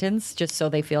sentence just so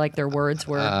they feel like their words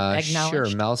were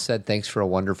acknowledged? Sure. Mel said, thanks for a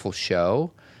wonderful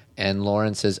show. And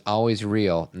Lauren says, always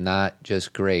real, not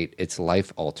just great. It's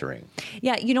life-altering.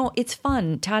 Yeah, it's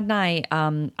fun. Todd and I,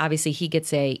 obviously he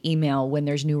gets a email when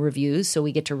there's new reviews, so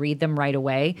we get to read them right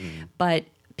away. But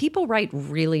people write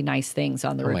really nice things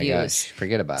on the reviews. Oh my gosh,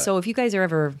 forget about it. So if you guys are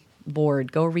ever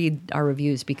bored, go read our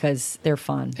reviews because they're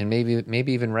fun. And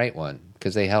maybe even write one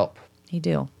because they help. They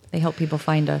do. They help people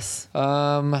find us.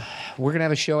 We're going to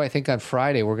have a show, I think, on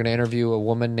Friday. We're going to interview a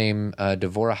woman named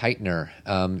Devorah Heitner.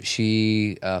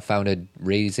 She founded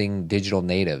Raising Digital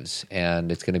Natives, and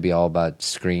it's going to be all about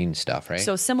screen stuff, right?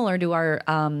 So similar to our,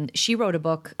 she wrote a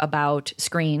book about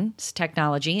screens,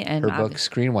 technology. And her book,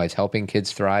 Screenwise, Helping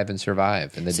Kids Thrive and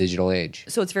Survive in the Digital Age.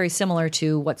 So it's very similar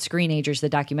to what Screenagers, the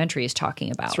documentary, is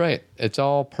talking about. That's right. It's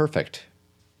all perfect.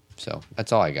 So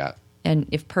that's all I got. And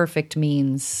if perfect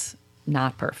means...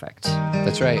 not perfect.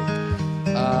 That's right.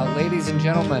 Ladies and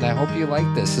gentlemen, I hope you like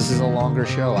this. This is a longer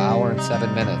show, hour and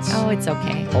 7 minutes. Oh, it's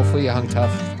okay. Hopefully you hung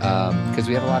tough because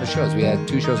we have a lot of shows. We had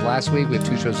 2 shows last week. We have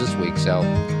 2 shows this week. So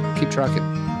keep trucking.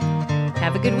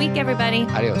 Have a good week, everybody.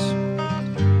 Adios.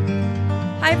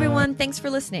 Hi, everyone. Thanks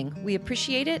for listening. We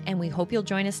appreciate it, and we hope you'll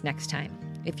join us next time.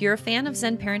 If you're a fan of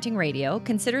Zen Parenting Radio,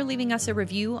 consider leaving us a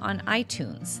review on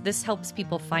iTunes. This helps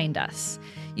people find us.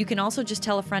 You can also just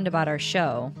tell a friend about our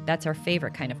show. That's our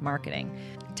favorite kind of marketing.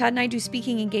 Todd and I do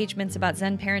speaking engagements about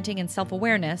Zen parenting and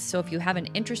self-awareness, so if you have an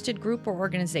interested group or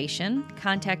organization,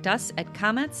 contact us at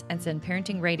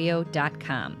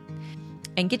comments@zenparentingradio.com.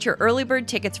 And get your early bird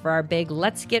tickets for our big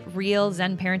Let's Get Real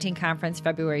Zen Parenting Conference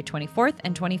February 24th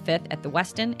and 25th at the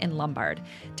Westin in Lombard.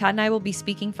 Todd and I will be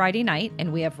speaking Friday night,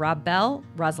 and we have Rob Bell,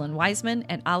 Rosalind Wiseman,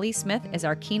 and Ali Smith as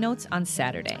our keynotes on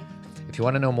Saturday. If you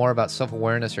want to know more about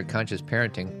self-awareness or conscious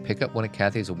parenting, pick up one of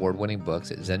Cathy's award-winning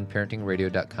books at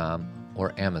zenparentingradio.com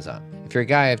or Amazon. If you're a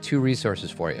guy, I have 2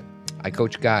 resources for you. I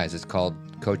coach guys. It's called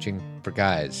Coaching for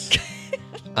Guys.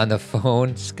 On the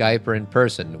phone, Skype, or in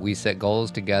person, we set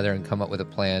goals together and come up with a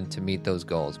plan to meet those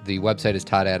goals. The website is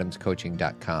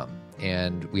toddadamscoaching.com.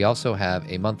 And we also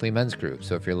have a monthly men's group.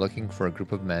 So if you're looking for a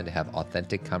group of men to have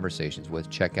authentic conversations with,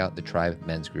 check out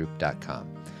thetribemensgroup.com.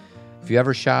 If you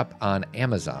ever shop on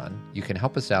Amazon, you can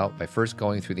help us out by first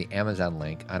going through the Amazon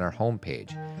link on our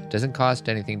homepage. It doesn't cost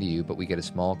anything to you, but we get a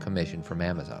small commission from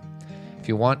Amazon. If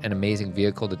you want an amazing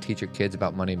vehicle to teach your kids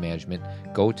about money management,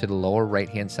 go to the lower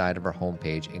right-hand side of our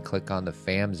homepage and click on the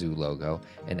FamZoo logo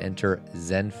and enter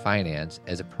Zen Finance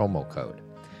as a promo code.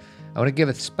 I want to give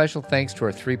a special thanks to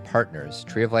our 3 partners,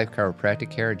 Tree of Life Chiropractic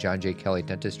Care, John J. Kelly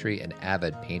Dentistry, and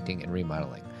Avid Painting and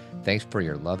Remodeling. Thanks for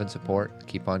your love and support.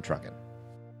 Keep on trucking.